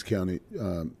the Hinds County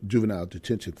Juvenile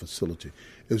Detention Facility.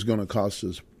 It's going to cost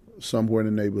us somewhere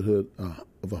in the neighborhood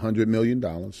of $100 million.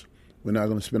 We're not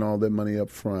going to spend all that money up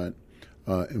front,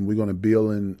 and we're going to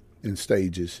build in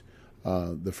stages.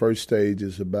 The first stage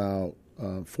is about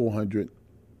 400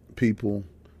 people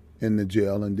in the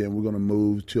jail, and then we're going to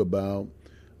move to about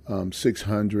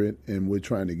 600, and we're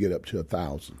trying to get up to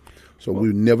 1,000. So we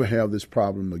never have this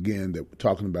problem again that we're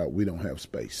talking about. We don't have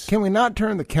space. Can we not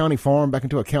turn the county farm back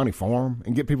into a county farm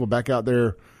and get people back out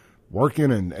there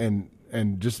working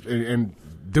and just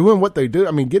doing what they do?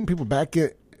 I mean, getting people back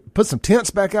in, put some tents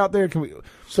back out there. Can we?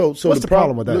 So what's the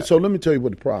problem with that? So let me tell you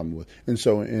what the problem was. And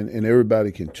so and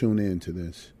everybody can tune in to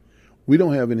this. We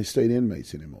don't have any state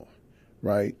inmates anymore,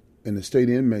 right? And the state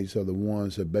inmates are the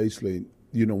ones that basically,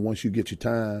 once you get your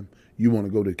time, you want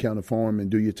to go to the county farm and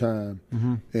do your time.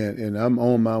 And I'm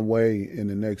on my way in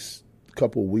the next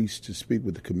couple of weeks to speak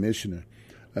with the commissioner.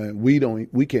 We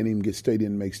can't even get state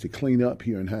inmates to clean up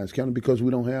here in Hinds County because we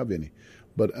don't have any.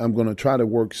 But I'm going to try to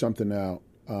work something out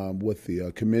with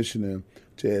the commissioner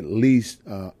to at least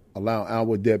allow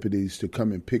our deputies to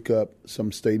come and pick up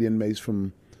some state inmates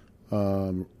from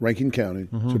Rankin County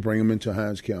to bring them into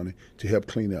Hinds County to help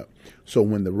clean up. So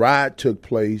when the riot took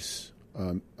place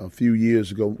a few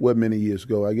years ago, many years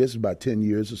ago, I guess about 10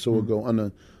 years or so ago,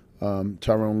 under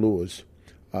Tyrone Lewis,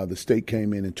 the state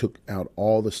came in and took out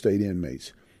all the state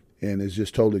inmates. And it's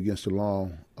just totally against the law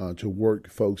to work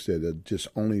folks that are just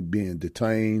only being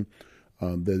detained,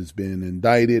 that has been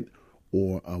indicted,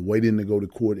 or waiting to go to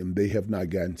court, and they have not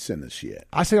gotten sentenced yet.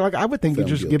 I say, I would think you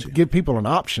just give people an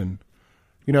option.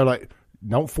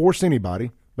 Don't force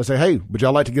anybody, but say, hey, would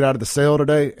y'all like to get out of the cell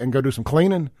today and go do some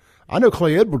cleaning? I know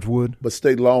Clay Edwards would. But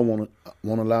state law won't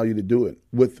allow you to do it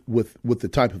with the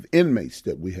type of inmates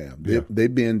that we have.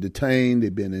 They've been detained,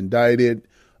 they've been indicted.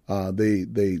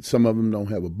 Some of them don't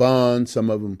have a bond. Some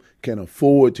of them can't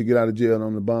afford to get out of jail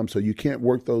on the bond. So you can't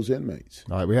work those inmates.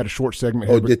 All right, we had a short segment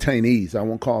here. Or detainees. I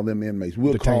won't call them inmates.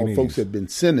 We'll call folks that have been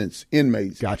sentenced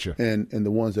inmates. Gotcha. And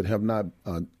the ones that have not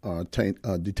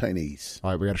detainees.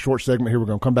 All right, we got a short segment here. We're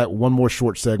going to come back with one more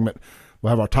short segment.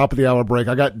 We'll have our top of the hour break.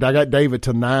 I got David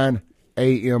till 9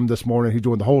 a.m. this morning. He's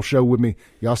doing the whole show with me.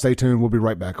 Y'all stay tuned. We'll be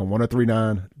right back on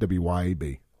 103.9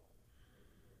 WYAB.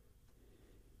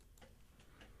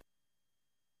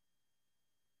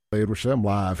 Edwards, I'm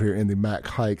live here in the Mac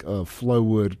Hike of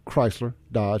Flowood Chrysler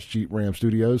Dodge Jeep Ram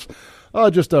Studios.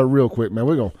 Just real quick, man,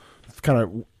 we're going to kind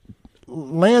of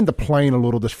land the plane a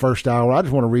little this first hour. I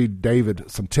just want to read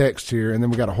David some text here, and then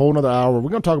we got a whole other hour. We're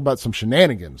going to talk about some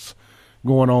shenanigans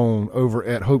going on over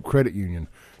at Hope Credit Union.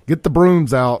 Get the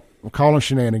brooms out. We're calling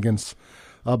shenanigans.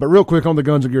 But real quick on the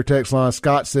Guns and Gear text line,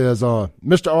 Scott says,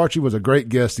 Mr. Archie was a great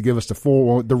guest to give us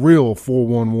the real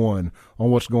 411 on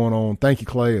what's going on. Thank you,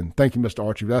 Clay, and thank you, Mr.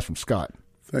 Archie. That's from Scott.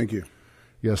 Thank you.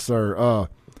 Yes, sir.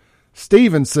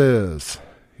 Steven says,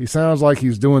 he sounds like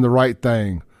he's doing the right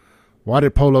thing. Why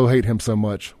did Polo hate him so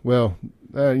much? Well,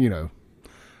 I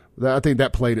think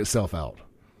that played itself out.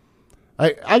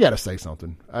 I got to say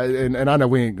something. And I know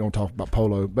we ain't going to talk about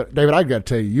Polo, but David, I got to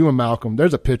tell you, you and Malcolm,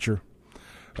 there's a picture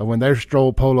of when they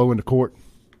strolled Polo into court,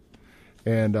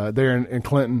 and they're in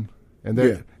Clinton, and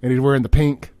he's wearing the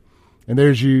pink, and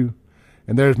there's you,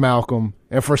 and there's Malcolm,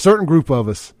 and for a certain group of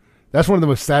us, that's one of the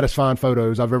most satisfying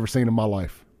photos I've ever seen in my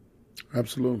life.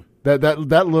 Absolutely.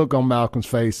 That look on Malcolm's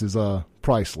face is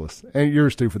priceless, and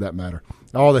yours too, for that matter.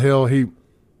 All the hell he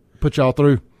put y'all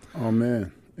through. Oh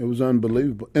man, it was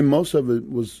unbelievable, and most of it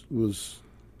was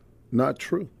not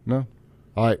true. No.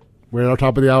 All right. We're at our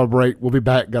top of the hour break. We'll be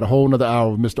back. Got a whole another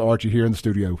hour with Mr. Archie here in the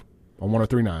studio on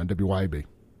 103.9 WYAB.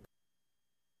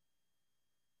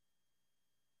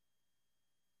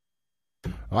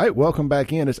 All right, welcome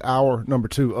back in. It's hour number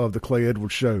 2 of the Clay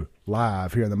Edwards Show,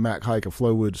 live here in the Mac Hike of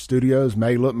Flowood Studios.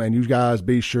 Look, man, you guys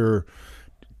be sure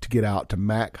to get out to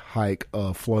Mac Hike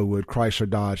of Flowood, Chrysler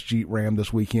Dodge Jeep Ram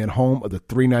this weekend, home of the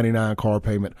 $399 car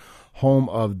payment, home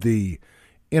of the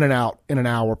in and out in an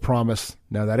hour promise.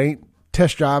 Now, that ain't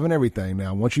test drive and everything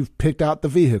now. Once you've picked out the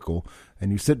vehicle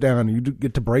and you sit down and you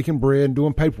get to breaking bread and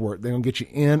doing paperwork, they're going to get you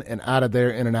in and out of there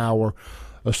in an hour,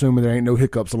 assuming there ain't no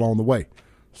hiccups along the way.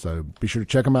 So be sure to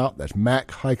check them out. That's Mac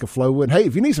Hike of Flowood. Hey,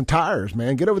 if you need some tires,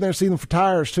 man, get over there and see them for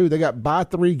tires, too. They got buy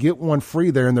 3, get 1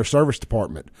 free there in their service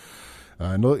department.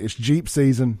 And look, it's Jeep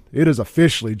season. It is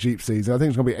officially Jeep season. I think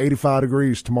it's going to be 85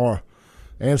 degrees tomorrow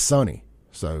and sunny.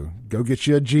 So go get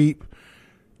you a Jeep,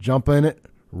 jump in it,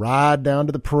 ride down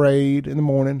to the parade in the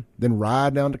morning, then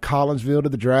ride down to Collinsville to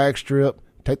the drag strip,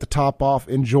 take the top off,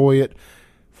 enjoy it.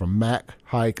 From Mac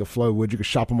Hike of Flowood. You can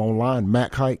shop them online,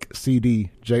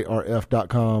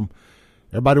 MacHikeCDJRF.com.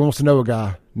 Everybody wants to know a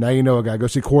guy. Now you know a guy. Go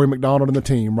see Corey McDonald and the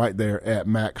team right there at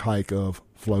Mac Hike of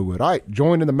Flowood. All right,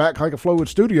 joined in the Mac Hike of Flowood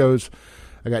studios,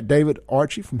 I got David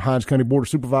Archie from Hinds County Board of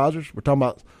Supervisors. We're talking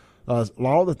about a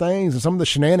lot of the things and some of the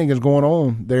shenanigans going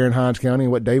on there in Hinds County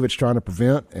and what David's trying to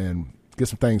prevent and get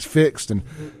some things fixed. And,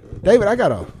 David, I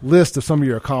got a list of some of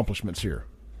your accomplishments here.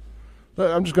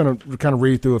 I'm just going to kind of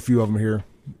read through a few of them here.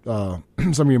 Some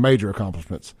of your major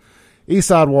accomplishments.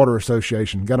 Eastside Water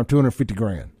Association got them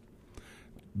 $250,000.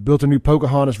 Built a new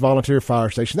Pocahontas volunteer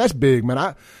fire station. That's big,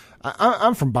 man.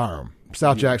 I'm from Byram,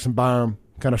 South Jackson, Byram.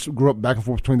 Kind of grew up back and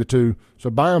forth between the two.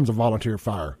 So Byram's a volunteer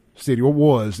fire city, or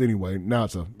was anyway. Now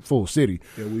it's a full city.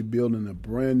 Yeah, we're building a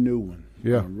brand new one.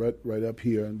 Yeah, right up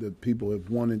here. The people have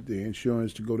wanted the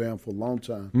insurance to go down for a long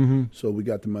time, so we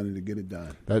got the money to get it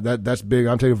done. That's big.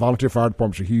 I'm telling you, volunteer fire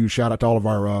departments are huge. Shout out to all of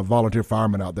our volunteer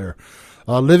firemen out there.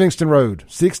 Livingston Road,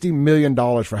 $60 million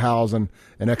for housing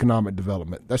and economic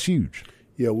development. That's huge.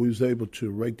 Yeah, we was able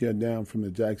to write that down from the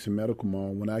Jackson Medical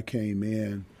Mall. When I came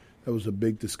in, there was a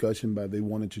big discussion about they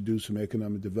wanted to do some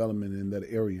economic development in that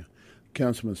area.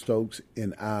 Councilman Stokes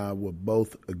and I were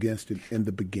both against it in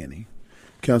the beginning.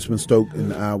 Councilman Stokes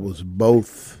and I was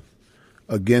both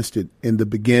against it in the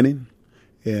beginning,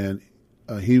 and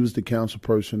he was the council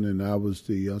person and I was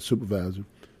the supervisor.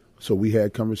 So we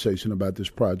had conversation about this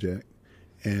project,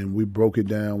 and we broke it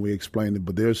down. We explained it,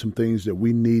 but there are some things that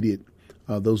we needed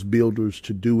those builders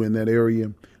to do in that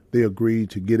area. They agreed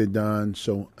to get it done,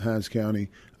 so Hinds County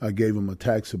gave them a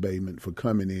tax abatement for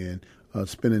coming in,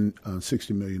 spending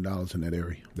 $60 million in that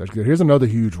area. That's good. Here's another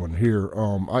huge one here.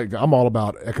 I'm all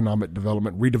about economic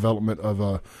development, redevelopment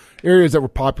of areas that were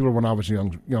popular when I was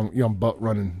young buck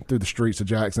running through the streets of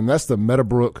Jackson. That's the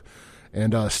Meadowbrook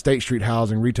and State Street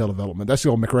housing retail development. That's the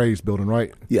old McRae's building,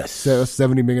 right? Yes. So that's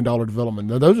 $70 million development.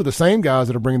 Now, those are the same guys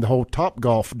that are bringing the whole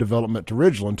Topgolf development to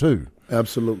Ridgeland, too.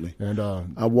 Absolutely. And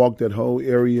I walked that whole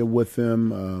area with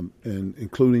them, and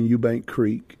including Eubank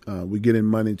Creek. We get in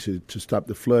money to stop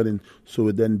the flooding so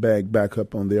it doesn't back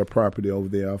up on their property over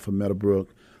there off of Meadowbrook.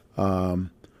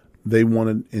 They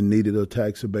wanted and needed a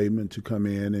tax abatement to come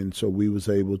in, and so we was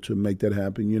able to make that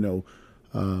happen.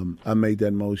 I made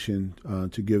that motion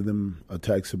to give them a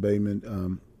tax abatement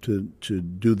to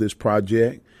do this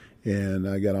project, and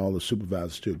I got all the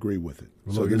supervisors to agree with it.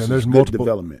 So this is good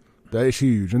development. That is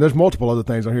huge. And there's multiple other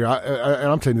things on here.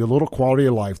 And I'm telling you, the little quality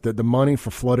of life, the money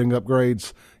for flooding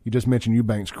upgrades. You just mentioned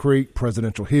Eubanks Creek,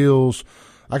 Presidential Hills.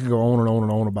 I could go on and on and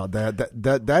on about that.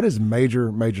 That is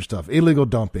major stuff. Illegal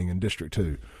dumping in District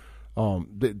 2.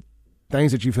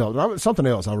 Things that you've helped. Something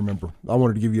else I remember I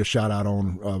wanted to give you a shout out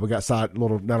on. We got a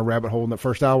little down a rabbit hole in that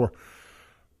first hour.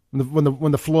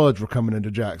 When the floods were coming into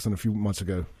Jackson a few months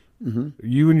ago,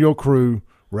 you and your crew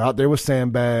were out there with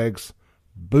sandbags,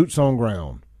 boots on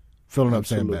ground, filling up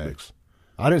sandbags.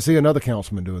 I didn't see another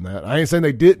councilman doing that. I ain't saying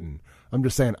they didn't. I'm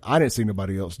just saying I didn't see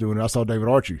nobody else doing it. I saw David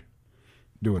Archie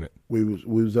doing it. We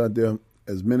was out there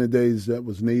as many days that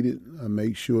was needed. I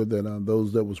made sure that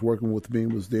those that was working with me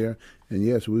was there. And,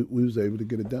 yes, we was able to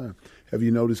get it done. Have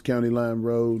you noticed County Line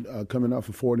Road coming off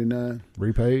of 49?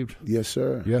 Repaved? Yes,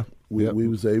 sir. Yeah. We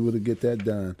was able to get that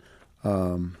done.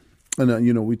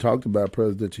 And, we talked about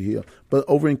Presidential Hill. But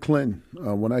over in Clinton,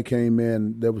 when I came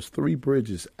in, there was 3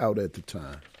 bridges out at the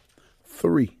time.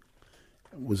 3.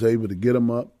 Was able to get them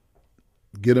up,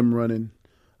 get them running,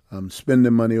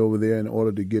 spending money over there in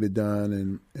order to get it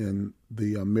done. And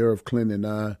the mayor of Clinton and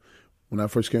I, when I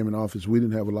first came in office, we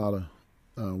didn't have a lot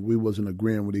of, we wasn't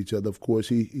agreeing with each other. Of course,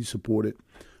 he supported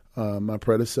my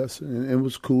predecessor, and it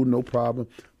was cool, no problem.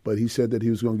 But he said that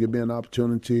he was going to give me an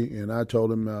opportunity, and I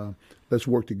told him, let's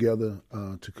work together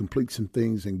to complete some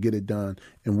things and get it done.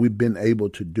 And we've been able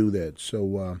to do that.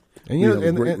 So we have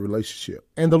a great relationship.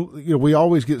 And we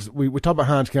always we talk about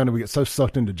Hinds County, we get so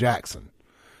sucked into Jackson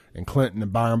and Clinton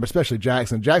and Byron, but especially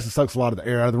Jackson. Jackson sucks a lot of the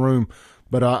air out of the room.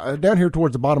 But down here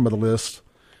towards the bottom of the list,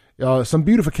 some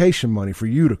beautification money for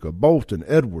Utica, Bolton,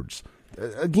 Edwards.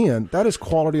 Again, that is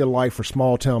quality of life for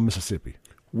small town Mississippi.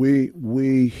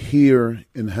 We here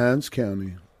in Hinds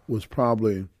County was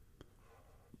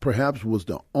perhaps was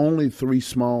the only 3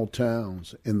 small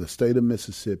towns in the state of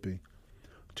Mississippi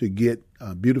to get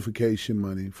beautification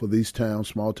money for these towns,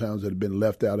 small towns that had been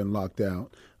left out and locked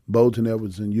out. Bolton,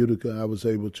 Edwards, and Utica, I was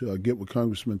able to get with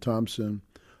Congressman Thompson,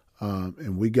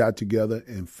 and we got together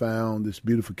and found this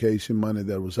beautification money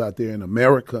that was out there in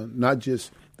America, not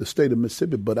just the state of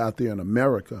Mississippi, but out there in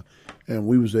America. And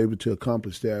we was able to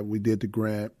accomplish that. We did the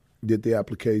grant, did the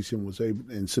application, was able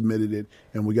and submitted it,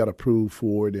 and we got approved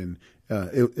for it. And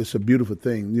it's a beautiful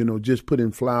thing, just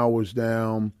putting flowers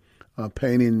down,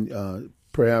 painting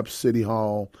perhaps City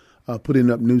Hall,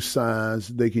 putting up new signs.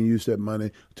 They can use that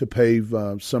money to pave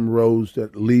some roads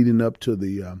that leading up to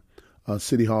the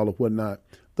City Hall or whatnot.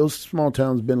 Those small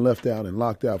towns have been left out and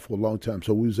locked out for a long time,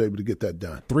 so we was able to get that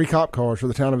done. 3 cop cars for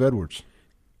the town of Edwards.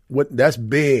 That's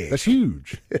big. That's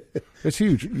huge. That's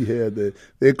huge. Yeah,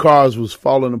 their cars was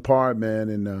falling apart, man,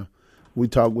 and we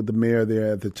talked with the mayor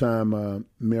there at the time.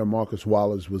 Mayor Marcus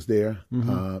Wallace was there,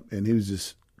 and he was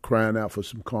just crying out for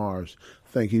some cars. I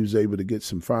think he was able to get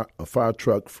a fire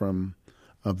truck from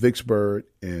Vicksburg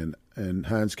and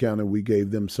Hinds County. We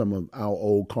gave them some of our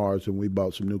old cars, and we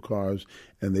bought some new cars,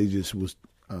 and they just was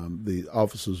the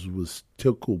officers was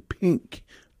tickled pink,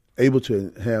 able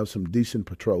to have some decent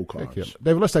patrol cars. Yeah.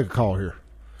 David, let's take a call here.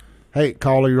 Hey,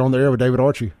 caller, you're on the air with David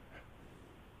Archie.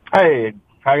 Hey,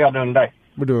 how y'all doing today?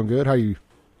 We're doing good. How are you?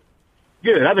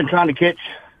 Good. I've been trying to catch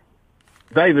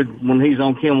David when he's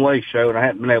on Kim Way's show, and I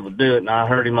haven't been able to do it, and I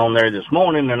heard him on there this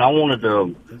morning, and I wanted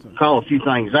to call a few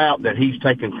things out that he's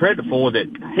taking credit for that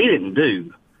he didn't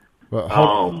do. Well,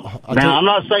 now, I'm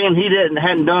not saying he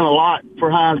hadn't done a lot for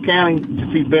Hinds County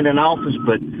since he's been in office,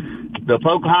 but the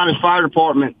Pocahontas Fire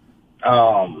Department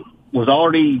was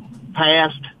already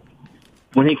passed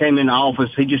when he came into office.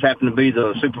 He just happened to be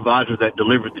the supervisor that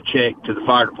delivered the check to the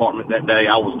fire department that day.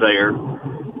 I was there.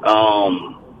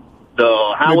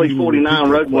 The Highway 49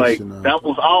 roadway, that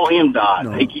was all MDOT.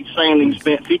 No. He keeps saying he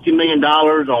spent $50 million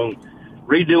on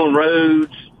redoing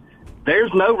roads.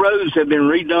 There's no roads that have been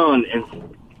redone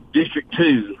in District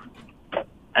 2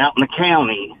 out in the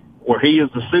county where he is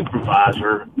the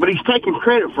supervisor, but he's taking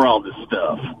credit for all this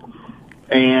stuff.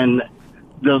 And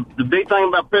the big thing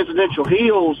about Presidential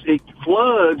Hills, it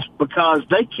floods because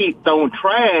they keep throwing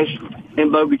trash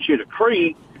in Bogachitta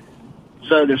Creek.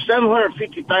 So there's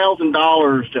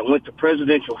 $750,000 that went to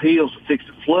Presidential Hills to fix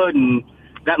the flooding.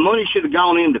 That money should have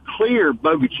gone in to clear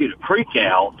Bogachitta Creek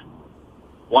out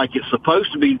like it's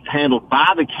supposed to be handled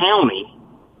by the county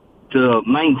to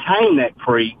maintain that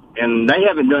creek, and they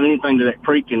haven't done anything to that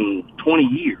creek in 20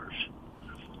 years.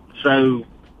 So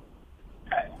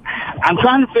I'm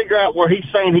trying to figure out where he's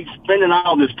saying he's spending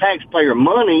all this taxpayer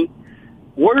money.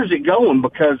 Where is it going?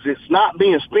 Because it's not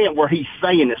being spent where he's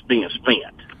saying it's being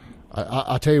spent.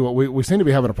 I tell you what, we seem to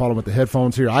be having a problem with the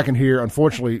headphones here. I can hear,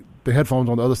 unfortunately, the headphones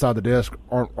on the other side of the desk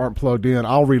aren't plugged in.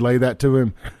 I'll relay that to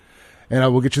him, and I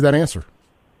will get you that answer.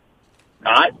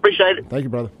 All right, appreciate it. Thank you,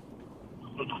 brother.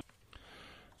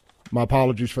 My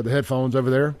apologies for the headphones over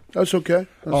there. That's okay.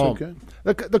 That's okay.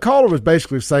 The caller was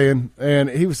basically saying, and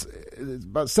he was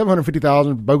about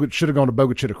 $750,000 should have gone to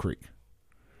Bogachitta Creek.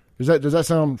 Does that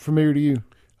sound familiar to you?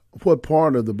 What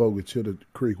part of the Bogachitta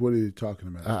Creek? What are you talking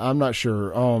about? I'm not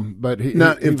sure. But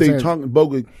if they talking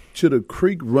Bogachitta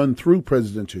Creek run through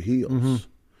Presidential Hills,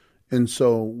 and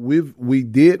so we have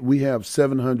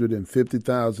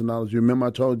 $750,000. You remember I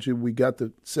told you we got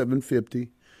the $750,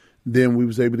 then we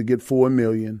was able to get $4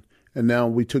 million, and now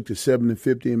we took the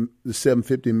 $750 and the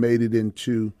 $750 made it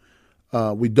into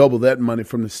we doubled that money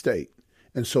from the state,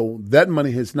 and so that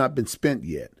money has not been spent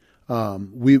yet.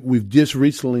 We've just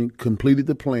recently completed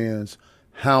the plans,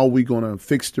 how we're going to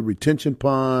fix the retention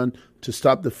pond to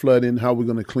stop the flooding, how we're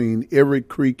going to clean every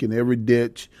creek and every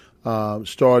ditch,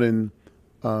 starting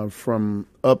from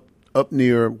up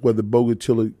near where the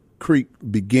Bogachitta Creek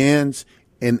begins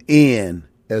and end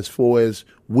as far as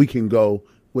we can go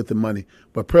with the money.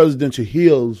 But Presidential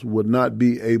Hills would not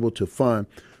be able to fund.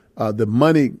 The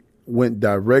money went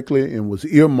directly and was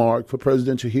earmarked for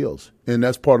Presidential Hills, and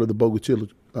that's part of the Bogachitta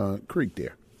Creek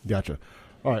there. Gotcha.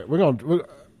 All right, we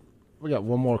got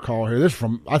one more call here. This is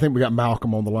from, I think we got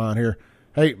Malcolm on the line here.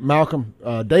 Hey, Malcolm,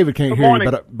 David can't hear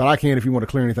you, but I can if you want to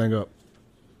clear anything up.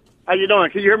 How you doing?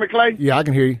 Can you hear me, Clay? Yeah, I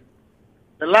can hear you.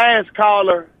 The last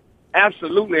caller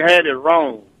absolutely had it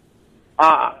wrong.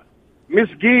 Miss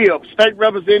Gibbs, State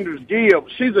Representative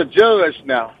Gibbs, she's a judge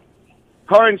now.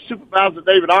 Her and Supervisor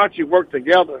David Archie worked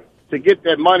together to get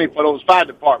that money for those fire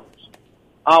departments.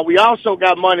 We also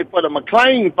got money for the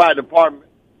McLean Fire Department,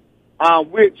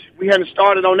 which we hadn't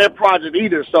started on that project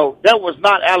either. So that was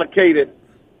not allocated.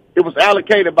 It was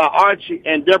allocated by Archie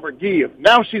and Deborah Gibbs.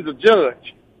 Now she's a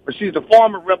judge, but but she's the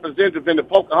former representative in the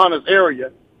Pocahontas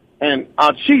area. And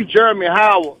Chief Jeremy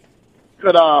Howard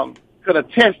could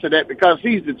attest to that because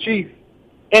he's the chief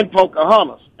in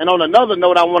Pocahontas. And on another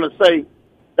note, I want to say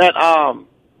that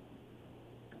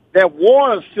that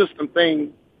water system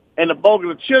thing and the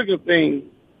Bogle Children thing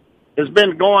has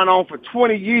been going on for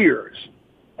 20 years.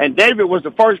 And David was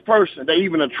the first person that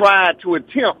even tried to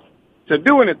attempt to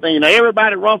do anything. Now,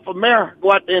 everybody run for mayor,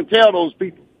 go out there and tell those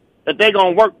people that they're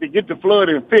going to work to get the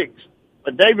flooding fixed.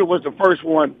 But David was the first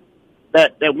one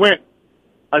that went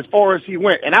as far as he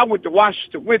went. And I went to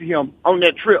Washington with him on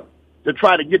that trip to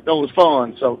try to get those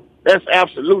funds. So that's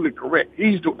absolutely correct.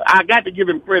 I got to give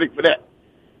him credit for that.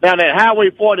 Now, that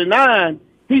Highway 49,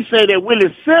 he said that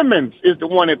Willie Simmons is the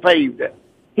one that paved it.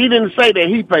 He didn't say that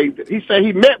he paved it. He said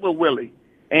he met with Willie,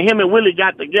 and him and Willie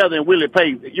got together, and Willie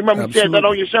paved it. You remember Absolutely. He said that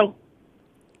on your show?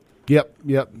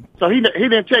 Yep. So he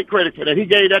didn't take credit for that. He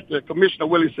gave that to Commissioner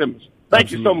Willie Simmons.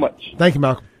 Thank you so much. Thank you,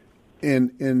 Malcolm.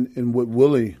 And with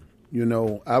Willie,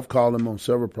 I've called him on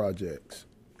several projects.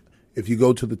 If you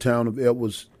go to the town of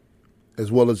Edwards,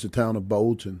 as well as the town of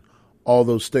Bolton, all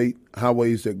those state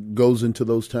highways that goes into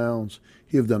those towns,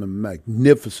 he have done a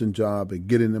magnificent job at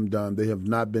getting them done. They have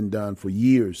not been done for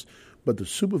years. But the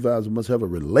supervisor must have a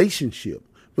relationship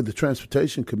with the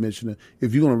transportation commissioner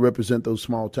if you're going to represent those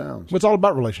small towns. It's all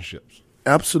about relationships.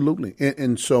 Absolutely.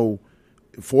 And so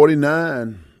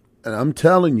 49, and I'm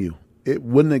telling you, it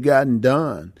wouldn't have gotten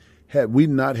done had we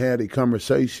not had a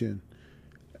conversation,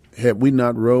 had we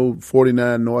not rode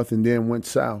 49 north and then went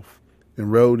south and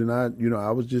rode. And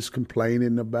I was just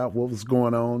complaining about what was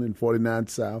going on in 49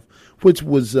 south, which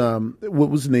was what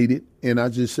was needed. And I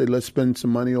just said, let's spend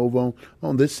some money over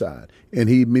on this side. And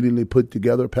he immediately put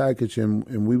together a package, and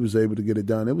we was able to get it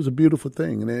done. It was a beautiful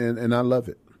thing, and I love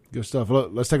it. Good stuff.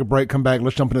 Look, let's take a break, come back.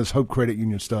 Let's jump into this Hope Credit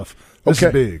Union stuff. This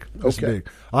is big. This is big.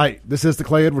 All right, this is the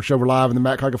Clay Edwards Show. We're live in the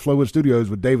Mac Haik of Flowwood Studios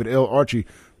with David L. Archie.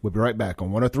 We'll be right back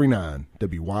on 103.9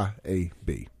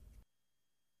 WYAB.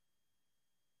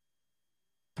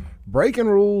 Breaking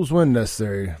rules when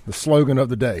necessary, the slogan of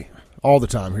the day. All the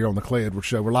time here on the Clay Edwards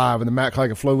Show. We're live in the Mac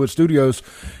Haik of Flowwood Studios.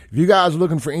 If you guys are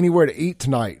looking for anywhere to eat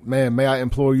tonight, man, may I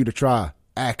implore you to try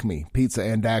ARCHIE Pizza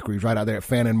and Daiquiris right out there at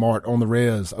Fannin Mart on the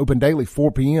Res. Open daily,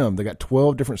 4 p.m. They got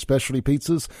 12 different specialty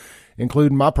pizzas,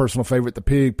 including my personal favorite, the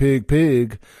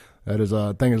Pig. That is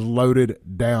thing is loaded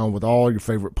down with all your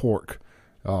favorite pork.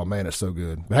 Oh, man, it's so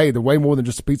good. But, hey, they're way more than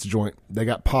just a pizza joint. They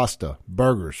got pasta,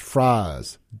 burgers,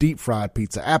 fries, deep-fried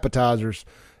pizza, appetizers,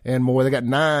 and more. They got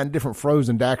 9 different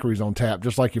frozen daiquiris on tap,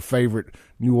 just like your favorite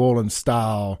New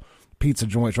Orleans-style pizza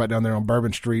joints right down there on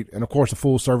Bourbon Street. And, of course, a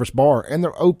full-service bar. And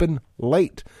they're open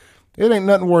late. It ain't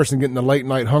nothing worse than getting the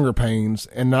late-night hunger pains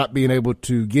and not being able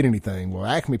to get anything. Well,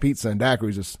 ARCHIE Pizza and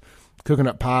Daiquiris is cooking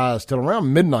up pies till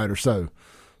around midnight or so.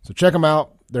 So check them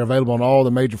out. They're available on all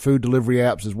the major food delivery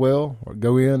apps as well. Or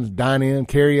go in, dine in,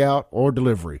 carry out, or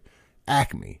delivery.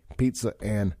 ARCHIE Pizza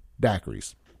and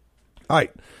Daiquiris. All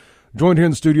right. Joined here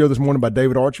in the studio this morning by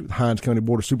David Archie with the Hinds County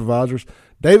Board of Supervisors.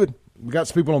 David, we got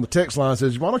some people on the text line that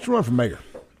says, why don't you run for mayor?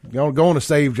 You're going to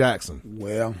save Jackson.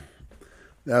 Well,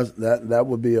 that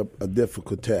would be a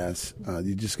difficult task.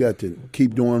 You just got to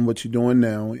keep doing what you're doing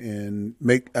now and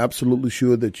make absolutely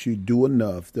sure that you do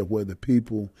enough that where the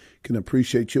people can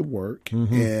appreciate your work.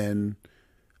 Mm-hmm.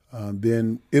 And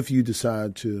then if you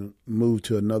decide to move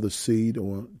to another seat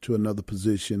or to another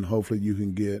position, hopefully you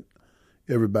can get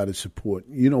everybody's support.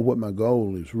 You know what my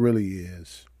goal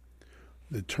is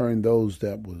to turn those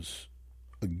that was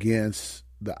against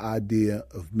the idea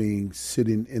of me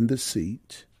sitting in the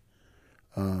seat.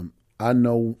 I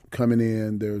know coming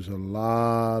in, there's a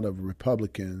lot of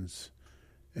Republicans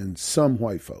and some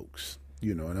white folks,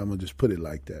 and I'm going to just put it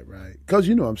like that, right? Because,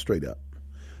 I'm straight up,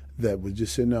 that would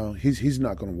just say, no, he's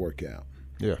not going to work out.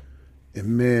 Yeah.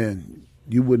 And, man,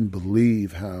 you wouldn't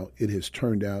believe how it has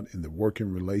turned out in the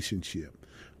working relationship.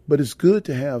 But it's good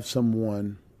to have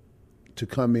someone to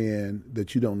come in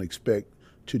that you don't expect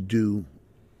to do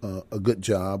a good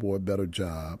job or a better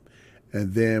job.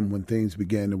 And then when things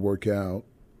began to work out,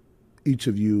 each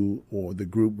of you or the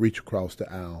group reach across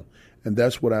the aisle. And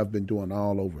that's what I've been doing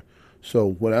all over. So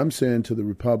what I'm saying to the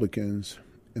Republicans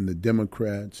and the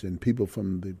Democrats and people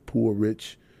from the poor,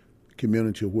 rich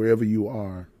community, wherever you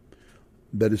are,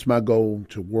 that it's my goal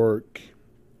to work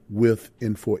with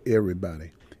and for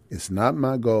everybody. It's not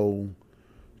my goal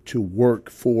to work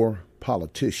for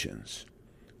politicians.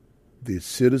 The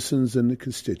citizens and the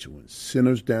constituents send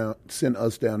us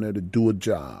down there to do a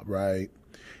job, right?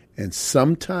 And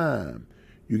sometime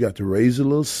you got to raise a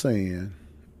little sand,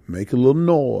 make a little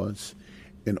noise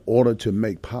in order to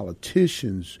make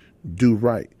politicians do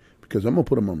right. Because I'm going to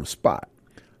put them on the spot.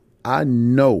 I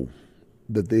know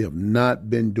that they have not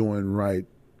been doing right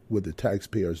with the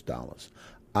taxpayers' dollars.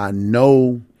 I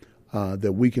know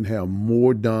that we can have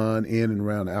more done in and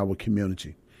around our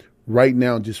community. Right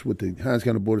now, just with the Hinds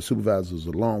County Board of Supervisors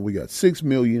alone, we got $6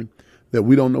 million that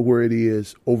we don't know where it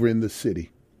is over in the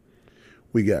city.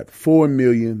 We got $4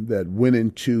 million that went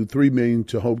into $3 million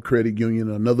to Hope Credit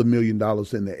Union, another $1 million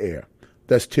in the air.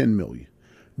 That's $10 million.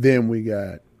 Then we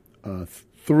got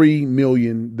 $3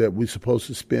 million that we're supposed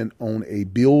to spend on a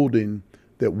building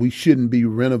that we shouldn't be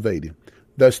renovating.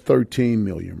 That's $13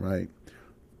 million, right?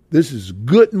 This is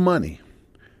good money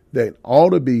that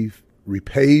ought to be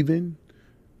repaving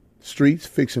streets,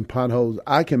 fixing potholes.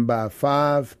 I can buy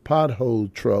 5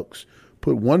 pothole trucks,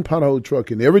 put 1 pothole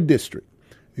truck in every district,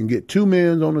 and get 2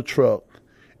 men on a truck,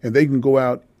 and they can go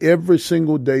out every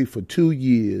single day for 2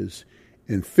 years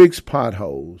and fix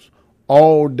potholes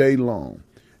all day long.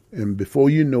 And before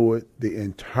you know it, the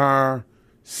entire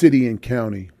city and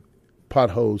county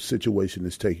pothole situation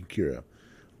is taken care of.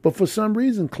 But for some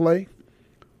reason, Clay,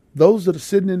 those that are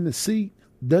sitting in the seat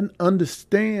doesn't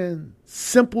understand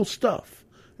simple stuff.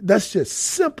 That's just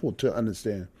simple to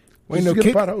understand. Ain't no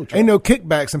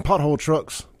kickbacks in pothole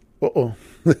trucks.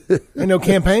 Ain't no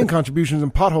campaign contributions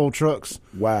in pothole trucks.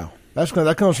 Wow.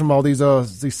 That comes from all these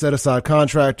set aside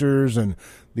contractors and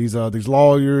these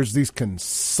lawyers, these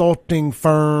consulting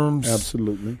firms.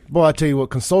 Absolutely. Boy, I tell you what,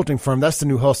 consulting firm, that's the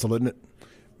new hustle, isn't it?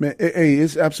 Man, hey,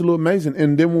 it's absolutely amazing.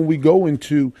 And then when we go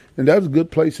into, and that's a good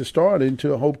place to start,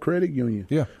 into a Hope Credit Union.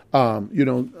 Yeah. I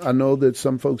know that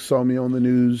some folks saw me on the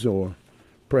news or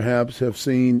perhaps have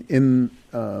seen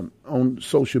on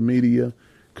social media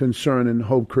concerning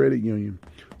Hope Credit Union.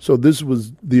 So this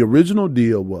was, the original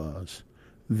deal was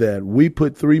that we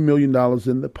put $3 million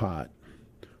in the pot.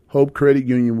 Hope Credit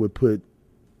Union would put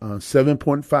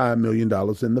 $7.5 million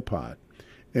in the pot,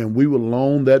 and we would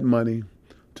loan that money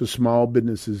to small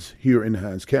businesses here in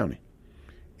Hinds County.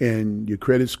 And your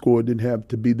credit score didn't have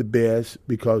to be the best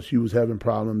because you was having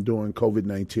problems during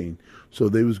COVID-19. So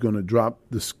they was going to drop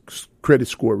the credit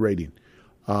score rating.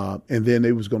 And then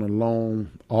they was going to loan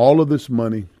all of this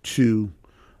money to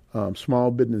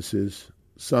small businesses,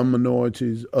 some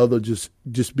minorities, other just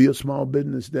be a small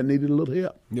business that needed a little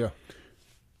help. Yeah.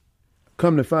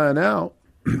 Come to find out,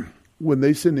 when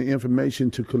they sent the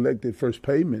information to collect their first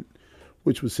payment,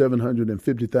 which was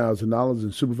 $750,000,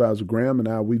 and Supervisor Graham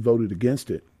and we voted against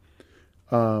it.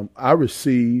 I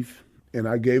received, and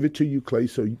I gave it to you, Clay,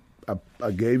 so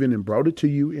I gave it and brought it to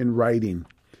you in writing,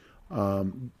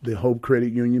 the Hope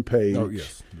Credit Union page. Oh,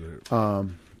 yes.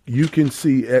 You can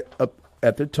see up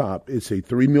at the top, it's a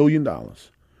 $3 million.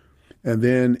 And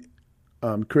then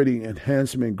credit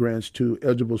enhancement grants to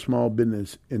eligible small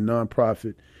business and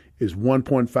nonprofit is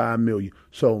 $1.5 million.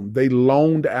 So they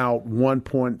loaned out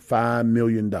 $1.5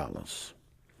 million.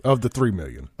 Of the $3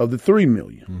 million. Of the $3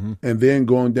 million. Mm-hmm. And then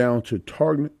going down to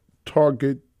target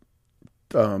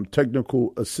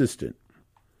technical assistant.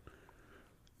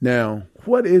 Now,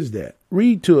 what is that?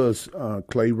 Read to us,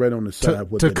 Clay, right on the side.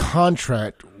 To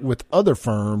contract with other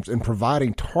firms in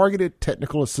providing targeted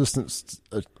technical assistance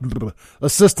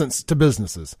to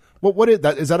businesses. What is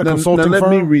that? Is that a consulting firm? Now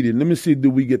let me read it. Let me see, do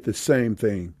we get the same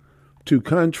thing? To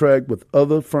contract with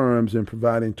other firms in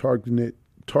providing targeted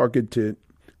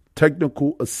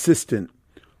technical assistance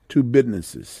to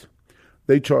businesses.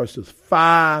 They charged us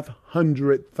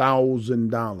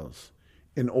 $500,000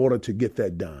 in order to get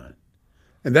that done.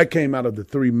 And that came out of the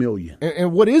 $3 million.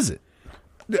 And what is it?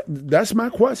 That's my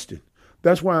question.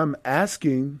 That's why I'm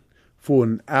asking for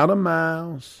an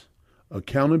out-of-miles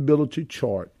accountability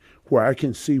chart where I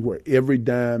can see where every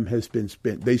dime has been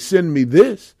spent. They send me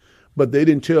this, but they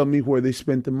didn't tell me where they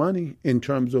spent the money in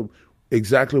terms of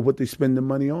exactly what they spend the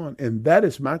money on. And that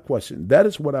is my question. That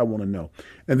is what I want to know.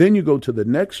 And then you go to the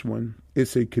next one.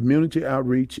 It's a community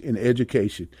outreach and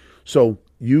education. So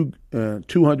you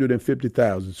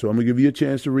 $250,000. So I'm gonna give you a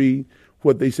chance to read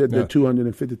what they said. They're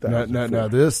 $250,000. Now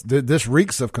this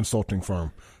reeks of consulting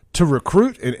firm to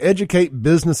recruit and educate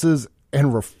businesses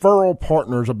and referral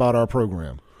partners about our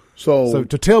program. So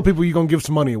to tell people you're gonna give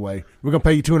some money away, we're gonna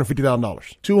pay you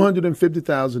 $250,000.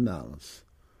 $250,000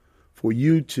 for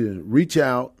you to reach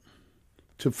out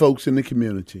to folks in the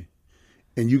community,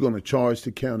 and you're gonna charge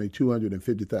the county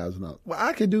 $250,000. Well,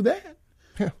 I can do that.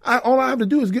 Yeah. All I have to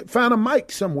do is find a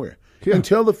mic somewhere and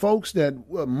tell the folks that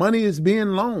money is being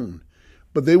loaned,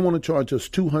 but they want to charge us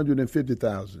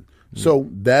 $250,000. So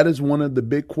that is one of the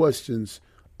big questions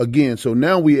again. So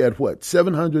now we at what?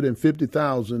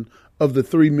 $750,000 of the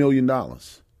 $3 million.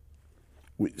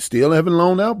 We still haven't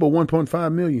loaned out, but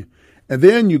 $1.5 million. And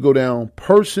then you go down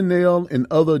personnel and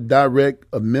other direct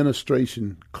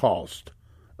administration cost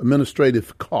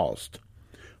administrative cost,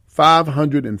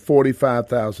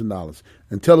 $545,000.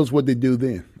 And tell us what they do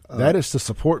then. That is to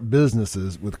support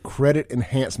businesses with credit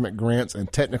enhancement grants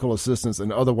and technical assistance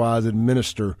and otherwise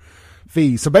administer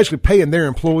fees. So basically paying their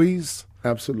employees.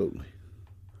 Absolutely.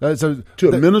 To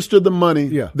administer the money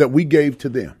that we gave to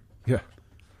them. Yeah.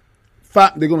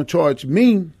 They're going to charge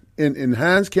me in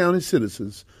Hinds County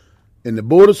citizens and the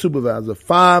Board of Supervisors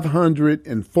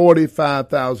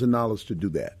 $545,000 to do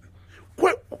that.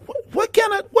 What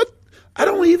I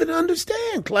don't even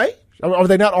understand, Clay. Are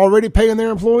they not already paying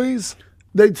their employees?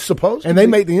 They supposed to. And they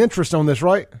make the interest on this,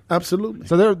 right? Absolutely.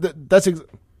 So that's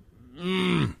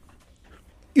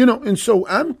and so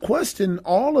I'm questioning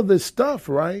all of this stuff,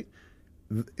 right?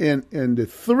 And the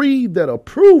three that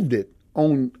approved it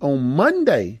on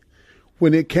Monday,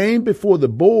 when it came before the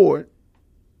board,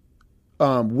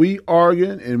 we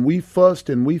argued and we fussed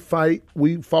and we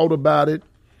fought about it.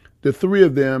 The three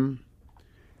of them,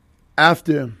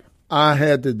 after I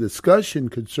had the discussion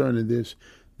concerning this,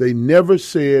 they never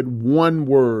said one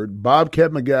word.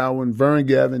 Bobcat McGowan, Vern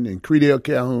Gavin, and Credell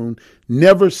Calhoun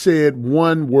never said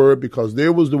one word because they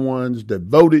was the ones that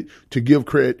voted to give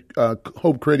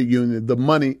Hope Credit Union the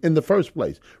money in the first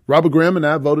place. Robert Graham and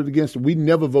I voted against it. We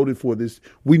never voted for this.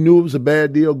 We knew it was a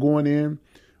bad deal going in.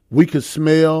 We could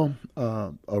smell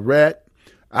a rat.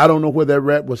 I don't know where that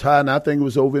rat was hiding. I think it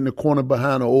was over in the corner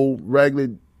behind an old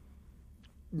raggedy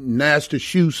nasty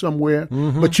shoe somewhere,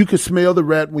 but you could smell the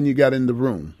rat when you got in the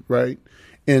room, right?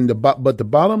 But the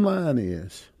bottom line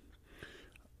is,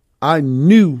 I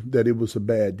knew that it was a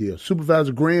bad deal.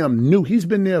 Supervisor Graham knew. He's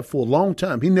been there for a long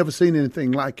time. He never seen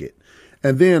anything like it.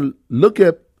 And then look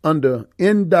at under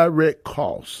indirect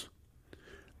costs.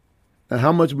 Now,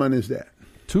 how much money is that?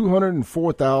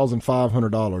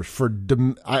 $204,500 for,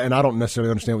 and I don't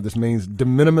necessarily understand what this means, de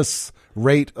minimis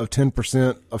rate of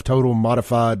 10% of total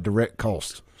modified direct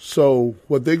cost. So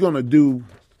what they're going to do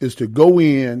is to go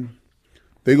in,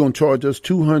 they're going to charge us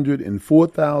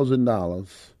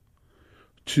 $204,000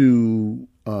 to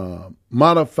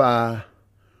modify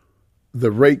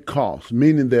the rate cost,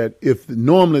 meaning that if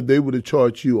normally they would have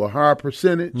charged you a higher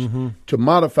percentage to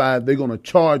modify it, they're going to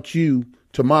charge you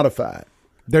to modify it.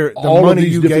 The money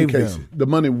you gave them. The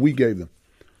money we gave them,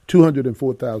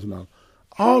 $204,000.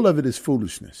 All of it is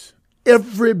foolishness.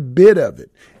 Every bit of it.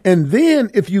 And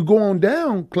then if you go on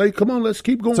down, Clay, come on, let's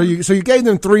keep going. So you gave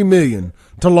them $3 million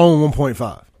to loan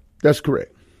 1.5. That's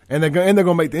correct. And they're going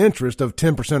to make the interest of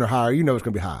 10% or higher. You know it's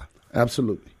going to be high.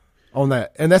 Absolutely. On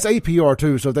that. And that's APR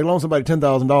too. So if they loan somebody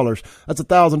 $10,000, that's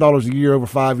 $1,000 a year over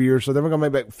 5 years. So they're going to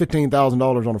make back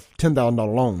 $15,000 on a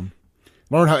 $10,000 loan.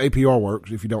 Learn how APR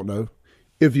works if you don't know.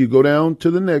 If you go down to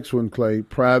the next one, Clay,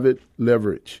 private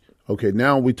leverage. Okay,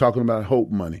 now we're talking about Hope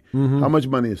money. How much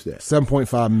money is that?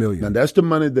 $7.5 million. Now, that's the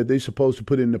money that they're supposed to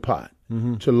put in the pot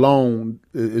to loan.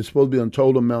 It's supposed to be a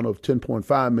total amount of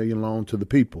 $10.5 million loan to the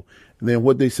people. And then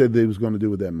what they said they was going to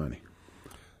do with that money.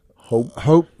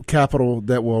 Hope Capital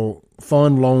that will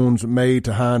fund loans made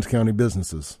to Hinds County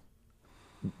businesses.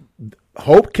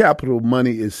 Hope Capital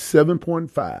money is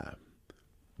 7.5.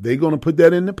 They're going to put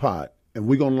that in the pot, and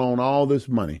we're going to loan all this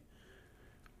money.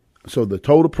 So the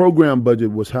total program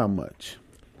budget was how much?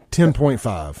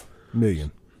 $10.5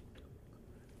 million.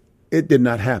 It did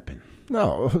not happen.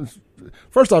 No.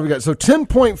 First off, you got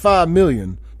 $10.5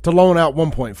 million to loan out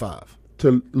 1.5.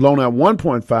 To loan out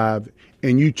 1.5,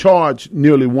 and you charge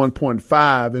nearly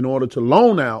 1.5 in order to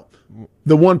loan out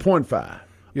the 1.5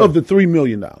 of the $3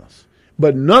 million.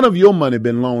 But none of your money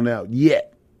been loaned out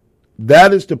yet.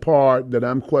 That is the part that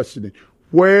I'm questioning.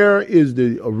 Where is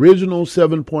the original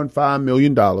 $7.5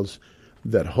 million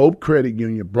that Hope Credit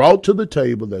Union brought to the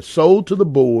table, that sold to the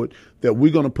board, that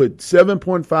we're going to put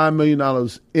 $7.5 million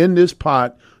in this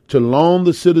pot to loan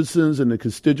the citizens and the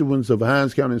constituents of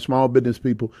Hinds County and small business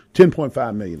people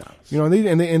 $10.5 million? You know,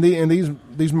 and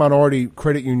these minority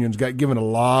credit unions got given a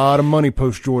lot of money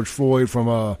post George Floyd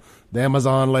from the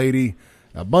Amazon lady,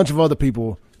 a bunch of other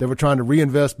people that were trying to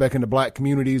reinvest back into black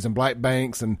communities and black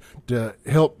banks and to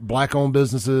help black-owned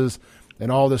businesses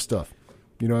and all this stuff.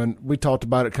 You know, and we talked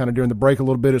about it kind of during the break a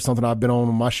little bit. It's something I've been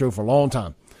on my show for a long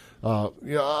time. You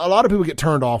know, a lot of people get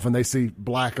turned off when they see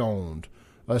black-owned,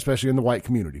 especially in the white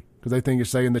community, because they think you're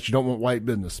saying that you don't want white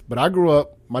business. But I grew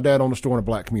up, my dad owned a store in a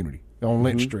black community on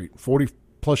Lynch Street,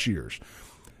 40-plus years.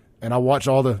 And I watched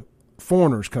all the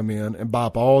foreigners come in and buy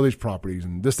up all these properties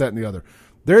and this, that, and the other.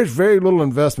 There's very little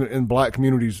investment in black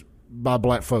communities by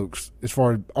black folks as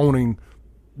far as owning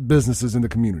businesses in the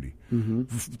community.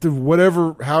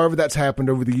 However that's happened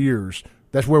over the years,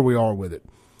 that's where we are with it.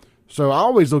 So I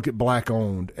always look at black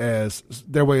owned as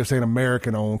their way of saying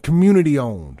American owned, community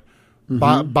owned.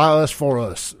 buy us for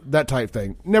us, that type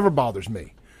thing. Never bothers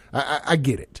me. I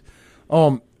get it.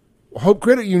 Hope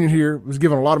Credit Union here was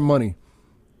given a lot of money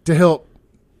to help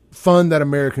fund that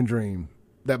American dream,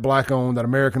 that black-owned, that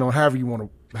American-owned, however you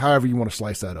want to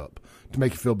slice that up to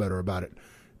make you feel better about it.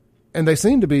 And they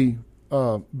seem to be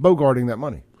bogarting that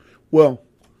money. Well,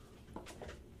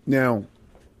 now,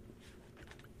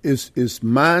 it's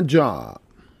my job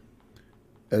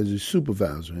as a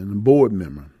supervisor and a board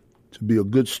member to be a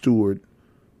good steward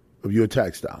of your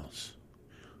tax dollars.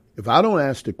 If I don't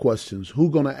ask the questions,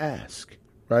 who's going to ask,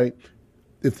 right?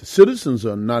 If the citizens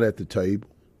are not at the table,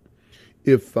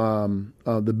 if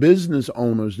the business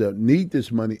owners that need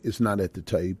this money is not at the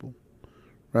table,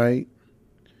 right?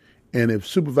 And if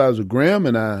Supervisor Graham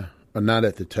and I are not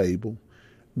at the table,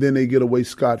 then they get away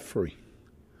scot-free.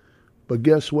 But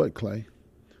guess what, Clay?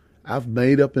 I've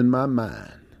made up in my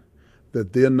mind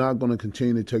that they're not going to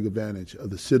continue to take advantage of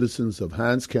the citizens of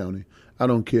Hinds County. I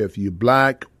don't care if you're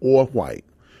black or white.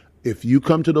 If you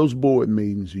come to those board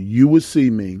meetings, you will see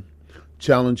me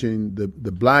challenging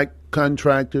the black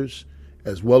contractors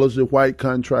as well as the white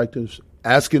contractors,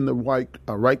 asking the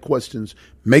right questions,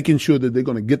 making sure that they're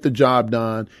going to get the job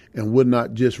done, and we're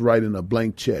not just writing a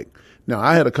blank check. Now,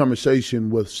 I had a conversation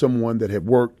with someone that had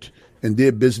worked and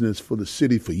did business for the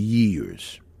city for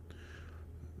years.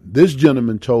 This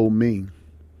gentleman told me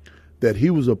that he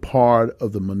was a part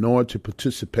of the minority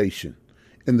participation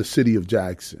in the city of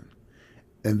Jackson,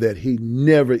 and that he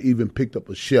never even picked up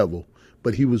a shovel,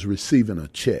 but he was receiving a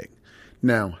check.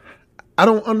 Now, I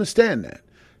don't understand that.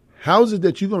 How is it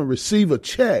that you're going to receive a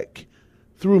check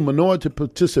through minority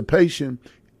participation?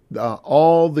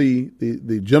 All the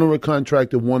general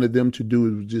contractor wanted them to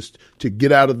do was just to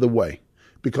get out of the way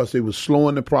because they were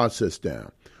slowing the process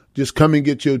down. Just come and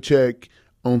get your check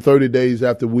on 30 days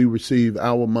after we receive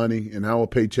our money and our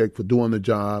paycheck for doing the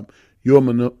job. Your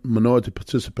minority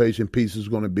participation piece is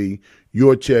going to be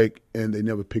your check, and they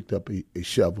never picked up a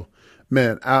shovel.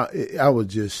 Man, I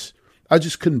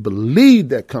just couldn't believe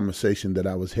that conversation that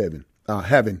I was having.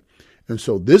 And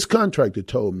so this contractor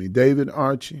told me, David,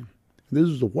 Archie, this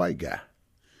was a white guy,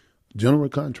 general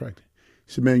contractor.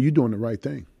 He said, man, you're doing the right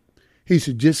thing. He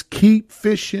said, just keep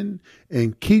fishing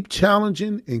and keep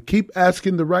challenging and keep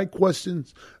asking the right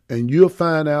questions, and you'll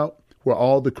find out where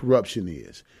all the corruption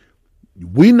is.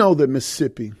 We know that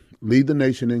Mississippi lead the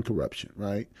nation in corruption,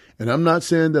 right? And I'm not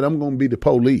saying that I'm going to be the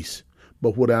police,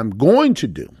 but what I'm going to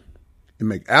do and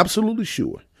make absolutely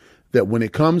sure that when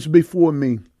it comes before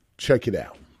me, check it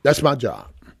out. That's my job.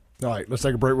 All right, let's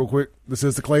take a break real quick. This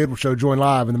is the Clay Edwards Show, joined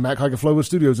live in the Mac Hike and Flowwood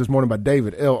Studios this morning by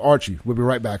David L. Archie. We'll be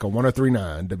right back on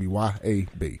 103.9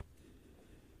 WYAB.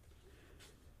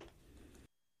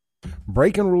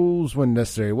 Breaking rules when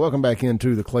necessary. Welcome back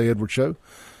into the Clay Edwards Show,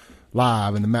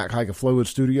 live in the Mac Hike and Flowwood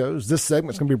Studios. This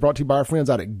segment's going to be brought to you by our friends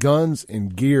out at Guns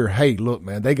and Gear. Hey, look,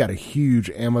 man, they got a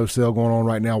huge ammo sale going on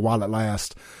right now while it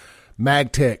lasts.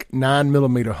 MagTech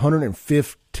 9mm,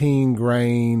 115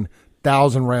 grain,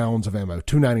 1,000 rounds of ammo,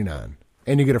 $299,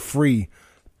 and you get a free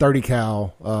 30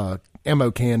 cal ammo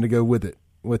can to go with it,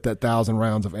 with that 1,000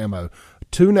 rounds of ammo.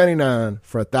 $299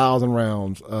 for 1,000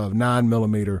 rounds of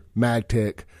 9mm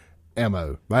MagTech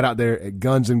ammo, right out there at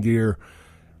Guns and Gear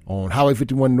on Highway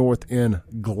 51 North in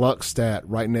Gluckstadt,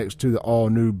 right next to the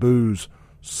all-new Booze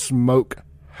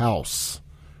Smokehouse,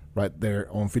 right there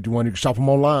on 51. You can shop them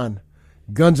online,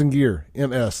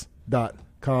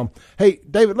 gunsandgearms.com. Hey,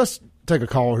 David, let's take a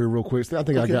call here real quick. I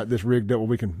think I got this rigged up where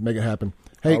we can make it happen.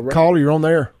 Hey, right. Caller, you're on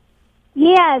there.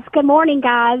 Yes, good morning,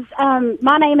 guys.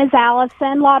 My name is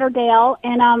Allison Lauderdale,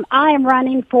 and I am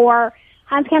running for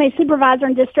Hinds County Supervisor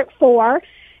in District 4.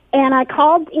 And I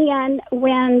called in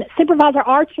when Supervisor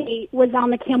Archie was on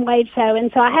the Kim Wade Show, and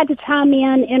so I had to chime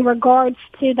in regards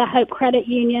to the Hope Credit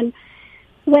Union.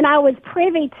 When I was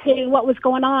privy to what was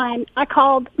going on, I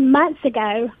called months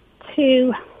ago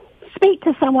to speak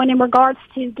to someone in regards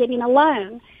to getting a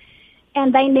loan,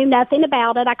 and they knew nothing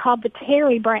about it. I called the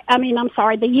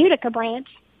Utica branch.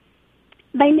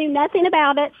 They knew nothing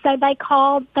about it, so they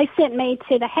sent me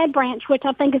to the head branch, which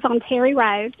I think is on Terry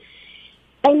Road.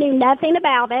 They knew nothing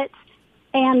about it,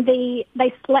 and they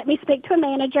let me speak to a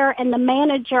manager, and the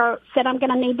manager said, I'm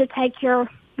going to need to take your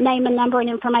name and number and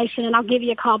information, and I'll give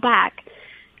you a call back.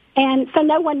 And so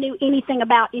no one knew anything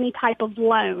about any type of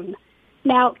loan.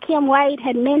 Now, Kim Wade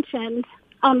had mentioned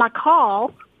on my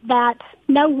call that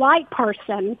no white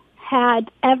person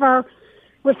had ever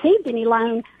received any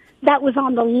loan. That was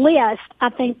on the list, I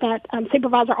think, that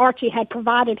Supervisor Archie had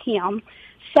provided him.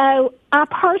 So I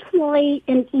personally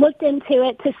looked into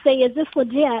it to see, is this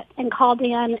legit, and called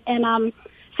in. And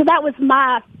so that was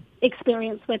my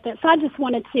experience with it. So I just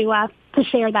wanted to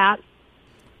share that.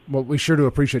 Well, we sure do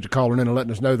appreciate you calling in and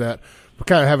letting us know that. We're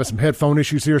kind of having some headphone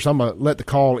issues here, so I'm going to let the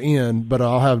call in, but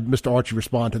I'll have Mr. Archie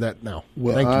respond to that now.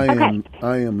 Well, Thank you.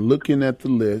 I am looking at the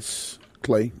list,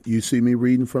 Clay. You see me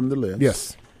reading from the list.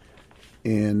 Yes.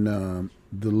 And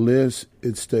the list,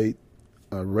 it states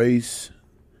race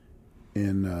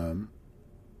and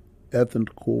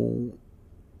ethnical.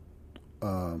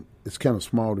 It's kind of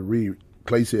small to read.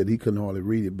 Clay said he couldn't hardly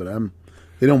read it, but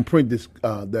they don't print this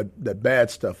that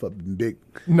bad stuff up in big.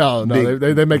 No,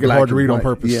 they make it hard to read on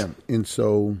purpose. Yeah, and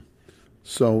so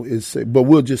it's. But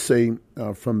we'll just say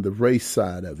from the race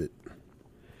side of it,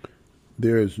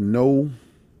 there is no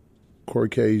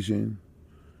Caucasian,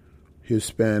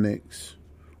 Hispanics,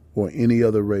 or any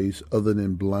other race other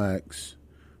than blacks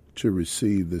to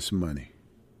receive this money,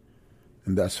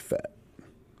 and that's a fact.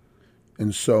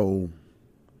 And so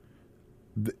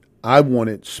I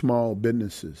wanted small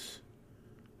businesses,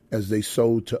 as they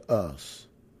sold to us,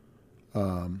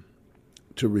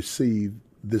 to receive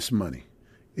this money.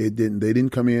 They didn't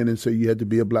come in and say you had to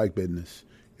be a black business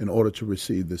in order to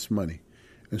receive this money.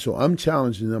 And so I'm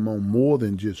challenging them on more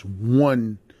than just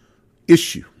one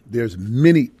issue. There's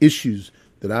many issues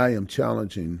that I am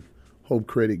challenging Hope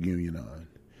Credit Union on.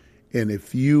 And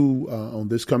if you, on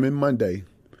this coming Monday,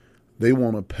 they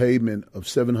want a payment of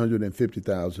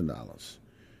 $750,000.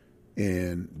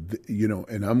 And,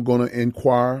 and I'm going to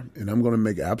inquire, and I'm going to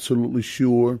make absolutely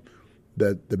sure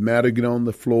that the matter get on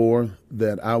the floor,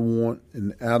 that I want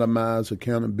an itemized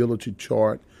accountability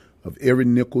chart of every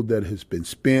nickel that has been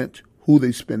spent, who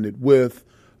they spend it with,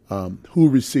 who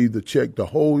received the check, the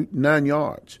whole 9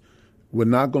 yards. We're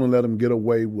not going to let them get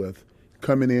away with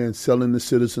coming in, selling the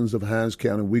citizens of Hinds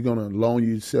County. We're going to loan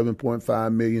you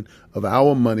 $7.5 million of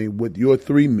our money with your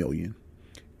 $3 million,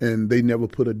 and they never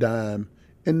put a dime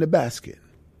in the basket.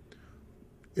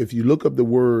 If you look up the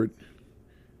word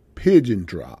pigeon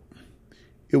drop,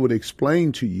 it would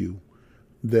explain to you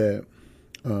that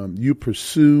you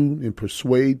pursue and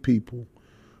persuade people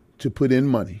to put in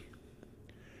money,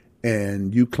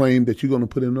 and you claim that you're going to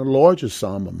put in a larger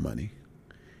sum of money,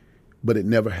 but it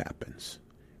never happens.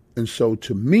 And so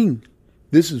to me,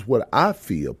 this is what I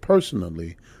feel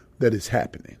personally that is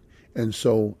happening. And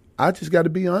so I just got to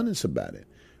be honest about it.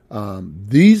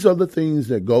 These are the things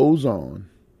that goes on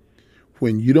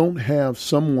when you don't have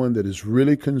someone that is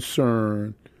really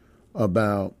concerned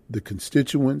about the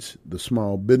constituents, the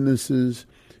small businesses,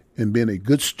 and being a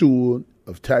good steward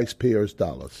of taxpayers'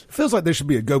 dollars. Feels like there should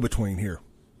be a go-between here.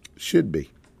 Should be.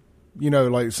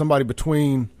 Like somebody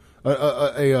between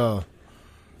an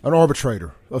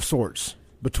arbitrator of sorts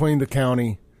between the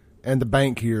county and the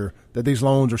bank here, that these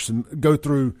loans are go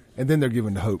through, and then they're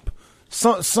given to Hope.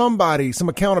 Somebody, some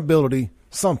accountability,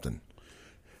 something.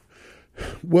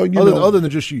 Well, other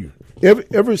than just you.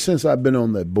 Ever since I've been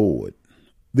on that board,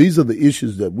 these are the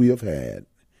issues that we have had.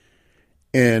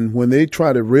 And when they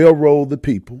try to railroad the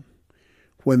people,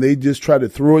 when they just try to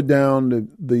throw it down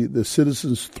the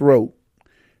citizens' throat,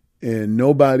 and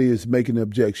nobody is making an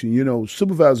objection.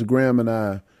 Supervisor Graham and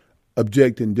I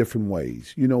object in different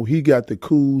ways. He got the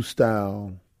cool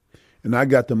style, and I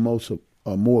got the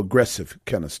more aggressive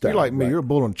kind of style. You're like me. Right? You're a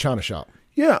bull in a china shop.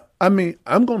 Yeah. I mean,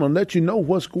 I'm going to let you know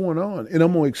what's going on, and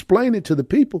I'm going to explain it to the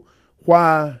people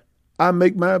why I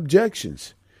make my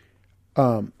objections.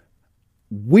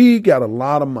 We got a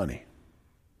lot of money,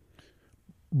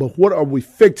 but what are we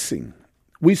fixing?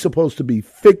 We supposed to be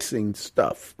fixing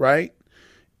stuff, right?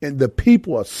 And the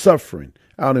people are suffering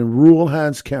out in rural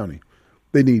Hinds County.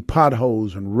 They need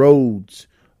potholes and roads,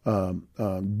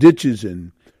 ditches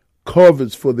and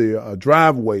culverts for their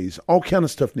driveways. All kind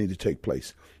of stuff need to take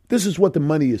place. This is what the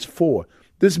money is for.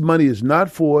 This money is not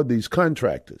for these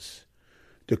contractors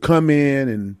to come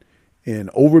in and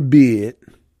overbid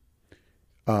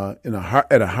at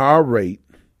a higher rate,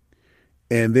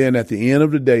 and then at the end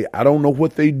of the day, I don't know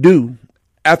what they do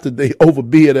after they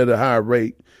overbid at a higher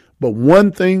rate. But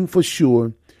one thing for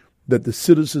sure, that the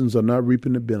citizens are not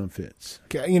reaping the benefits.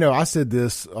 I said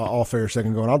this off air a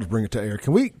second ago, and I'll just bring it to air.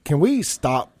 Can we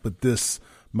stop with this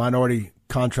minority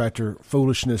contractor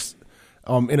foolishness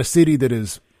in a city that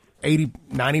is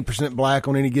 90% black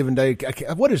on any given day?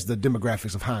 What is the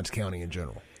demographics of Hinds County in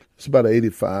general? It's about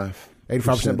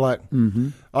 85% black. Mm-hmm.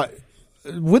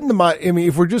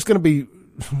 If we're just going to be,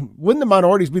 wouldn't the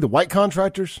minorities be the white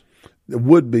contractors? It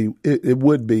would be. It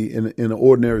would be in an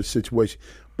ordinary situation,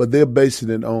 but they're basing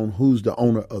it on who's the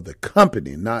owner of the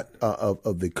company, not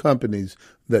of the companies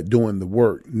that doing the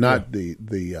work, not the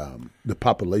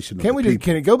population.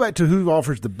 Can it go back to who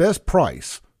offers the best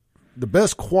price, the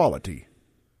best quality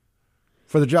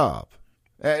for the job?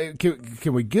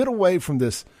 Can we get away from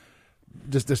this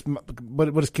just this,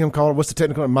 what does Kim call it? What's the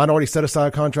technical minority set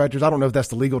aside contractors? I don't know if that's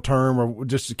the legal term or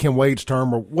just Kim Wade's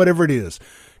term or whatever it is.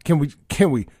 Can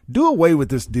we do away with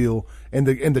this deal and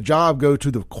the job go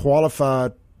to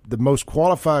the most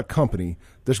qualified company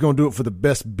that's going to do it for the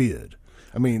best bid?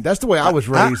 I mean, that's the way I was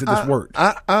raised that this worked.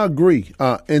 I agree.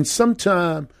 And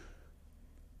sometimes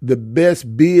the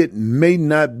best bid may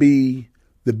not be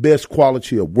the best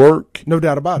quality of work. No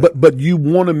doubt about it. But you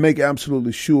want to make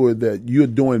absolutely sure that you're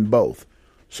doing both.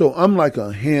 So I'm like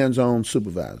a hands-on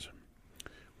supervisor.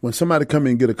 When somebody come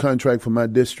in and get a contract for my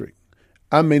district,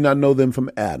 I may not know them from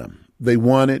Adam. They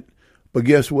want it. But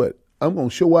guess what? I'm going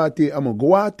to show out there. I'm going to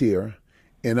go out there,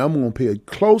 and I'm going to pay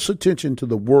close attention to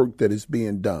the work that is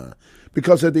being done.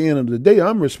 Because at the end of the day,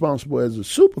 I'm responsible as a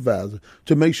supervisor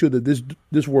to make sure that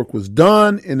this work was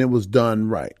done and it was done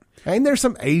right. Ain't there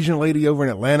some Asian lady over in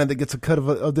Atlanta that gets a cut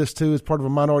of this too as part of a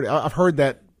minority? I've heard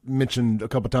that mentioned a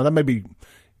couple of times. That may be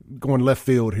going left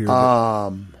field here.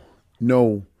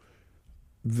 No,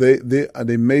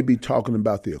 they may be talking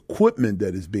about the equipment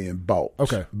that is being bought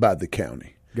by the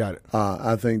county. Got it.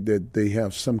 I think that they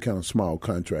have some kind of small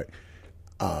contract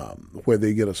where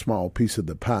they get a small piece of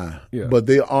the pie. Yeah. But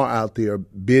they are out there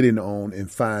bidding on and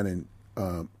finding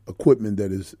equipment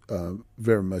that is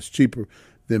very much cheaper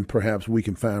than perhaps we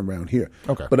can find around here.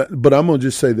 Okay. But I'm going to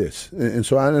just say this, and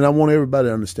so I want everybody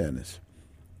to understand this.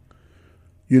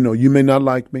 You know, you may not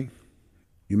like me.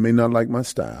 You may not like my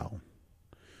style.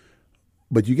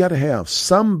 But you got to have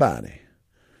somebody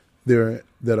there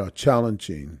that are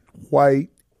challenging white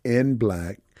and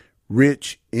black,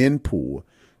 rich and poor,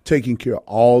 taking care of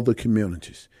all the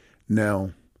communities.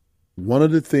 Now, one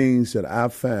of the things that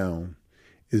I've found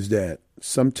is that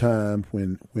sometimes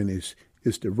when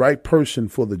it's the right person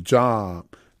for the job,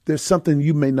 there's something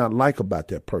you may not like about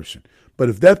that person. But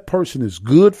if that person is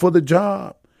good for the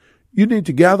job, you need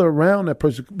to gather around that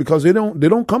person because they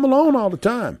don't come along all the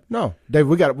time. No, Dave,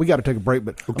 we got to take a break.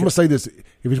 But I'm going to say this: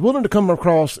 if he's willing to come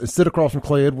across and sit across from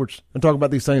Clay Edwards and talk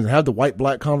about these things and have the white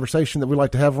black conversation that we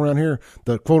like to have around here,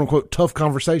 the quote unquote tough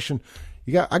conversation,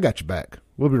 I got you back.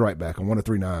 We'll be right back on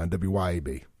 103.9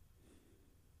 WYAB.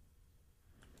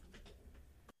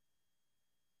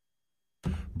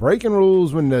 Breaking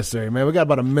rules when necessary, man. We got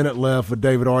about a minute left with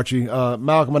David Archie.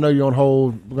 Malcolm, I know you're on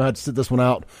hold. We're gonna have to sit this one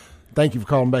out. Thank you for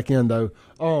calling back in, though.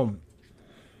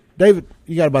 David,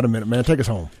 you got about a minute, man. Take us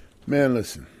home. Man,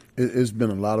 listen, it's been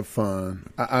a lot of fun.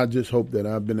 I just hope that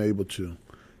I've been able to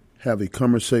have a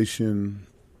conversation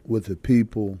with the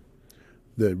people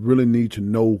that really need to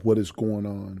know what is going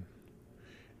on.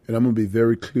 And I'm going to be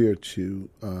very clear to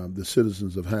the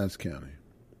citizens of Hinds County.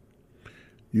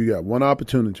 You got one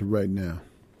opportunity right now,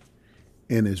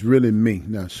 and it's really me.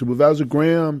 Now, Supervisor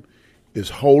Graham is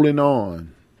holding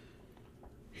on.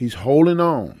 He's holding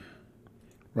on,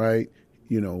 right?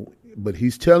 You know, but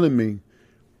he's telling me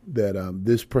that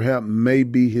this perhaps may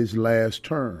be his last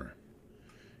term.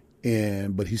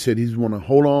 But he said he's want to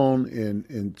hold on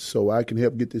and so I can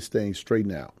help get this thing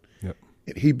straightened out. Yep.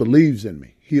 And he believes in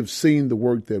me. He has seen the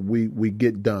work that we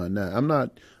get done. Now, I'm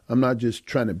not just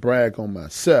trying to brag on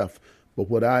myself, but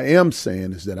what I am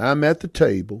saying is that I'm at the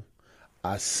table.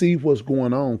 I see what's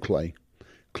going on, Clay.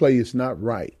 Clay is not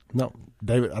right. No,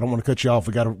 David, I don't want to cut you off.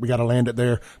 We got to land it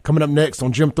there. Coming up next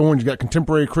on Jim Thorne, you got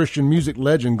contemporary Christian music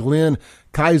legend Glenn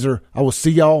Kaiser. I will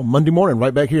see y'all Monday morning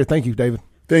right back here. Thank you, David.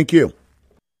 Thank you.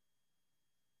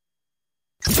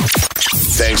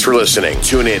 Thanks for listening.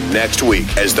 Tune in next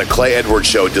week as the Clay Edwards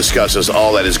Show discusses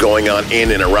all that is going on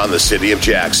in and around the city of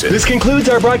Jackson. This concludes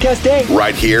our broadcast day.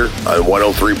 Right here on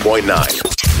 103.9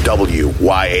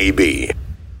 WYAB.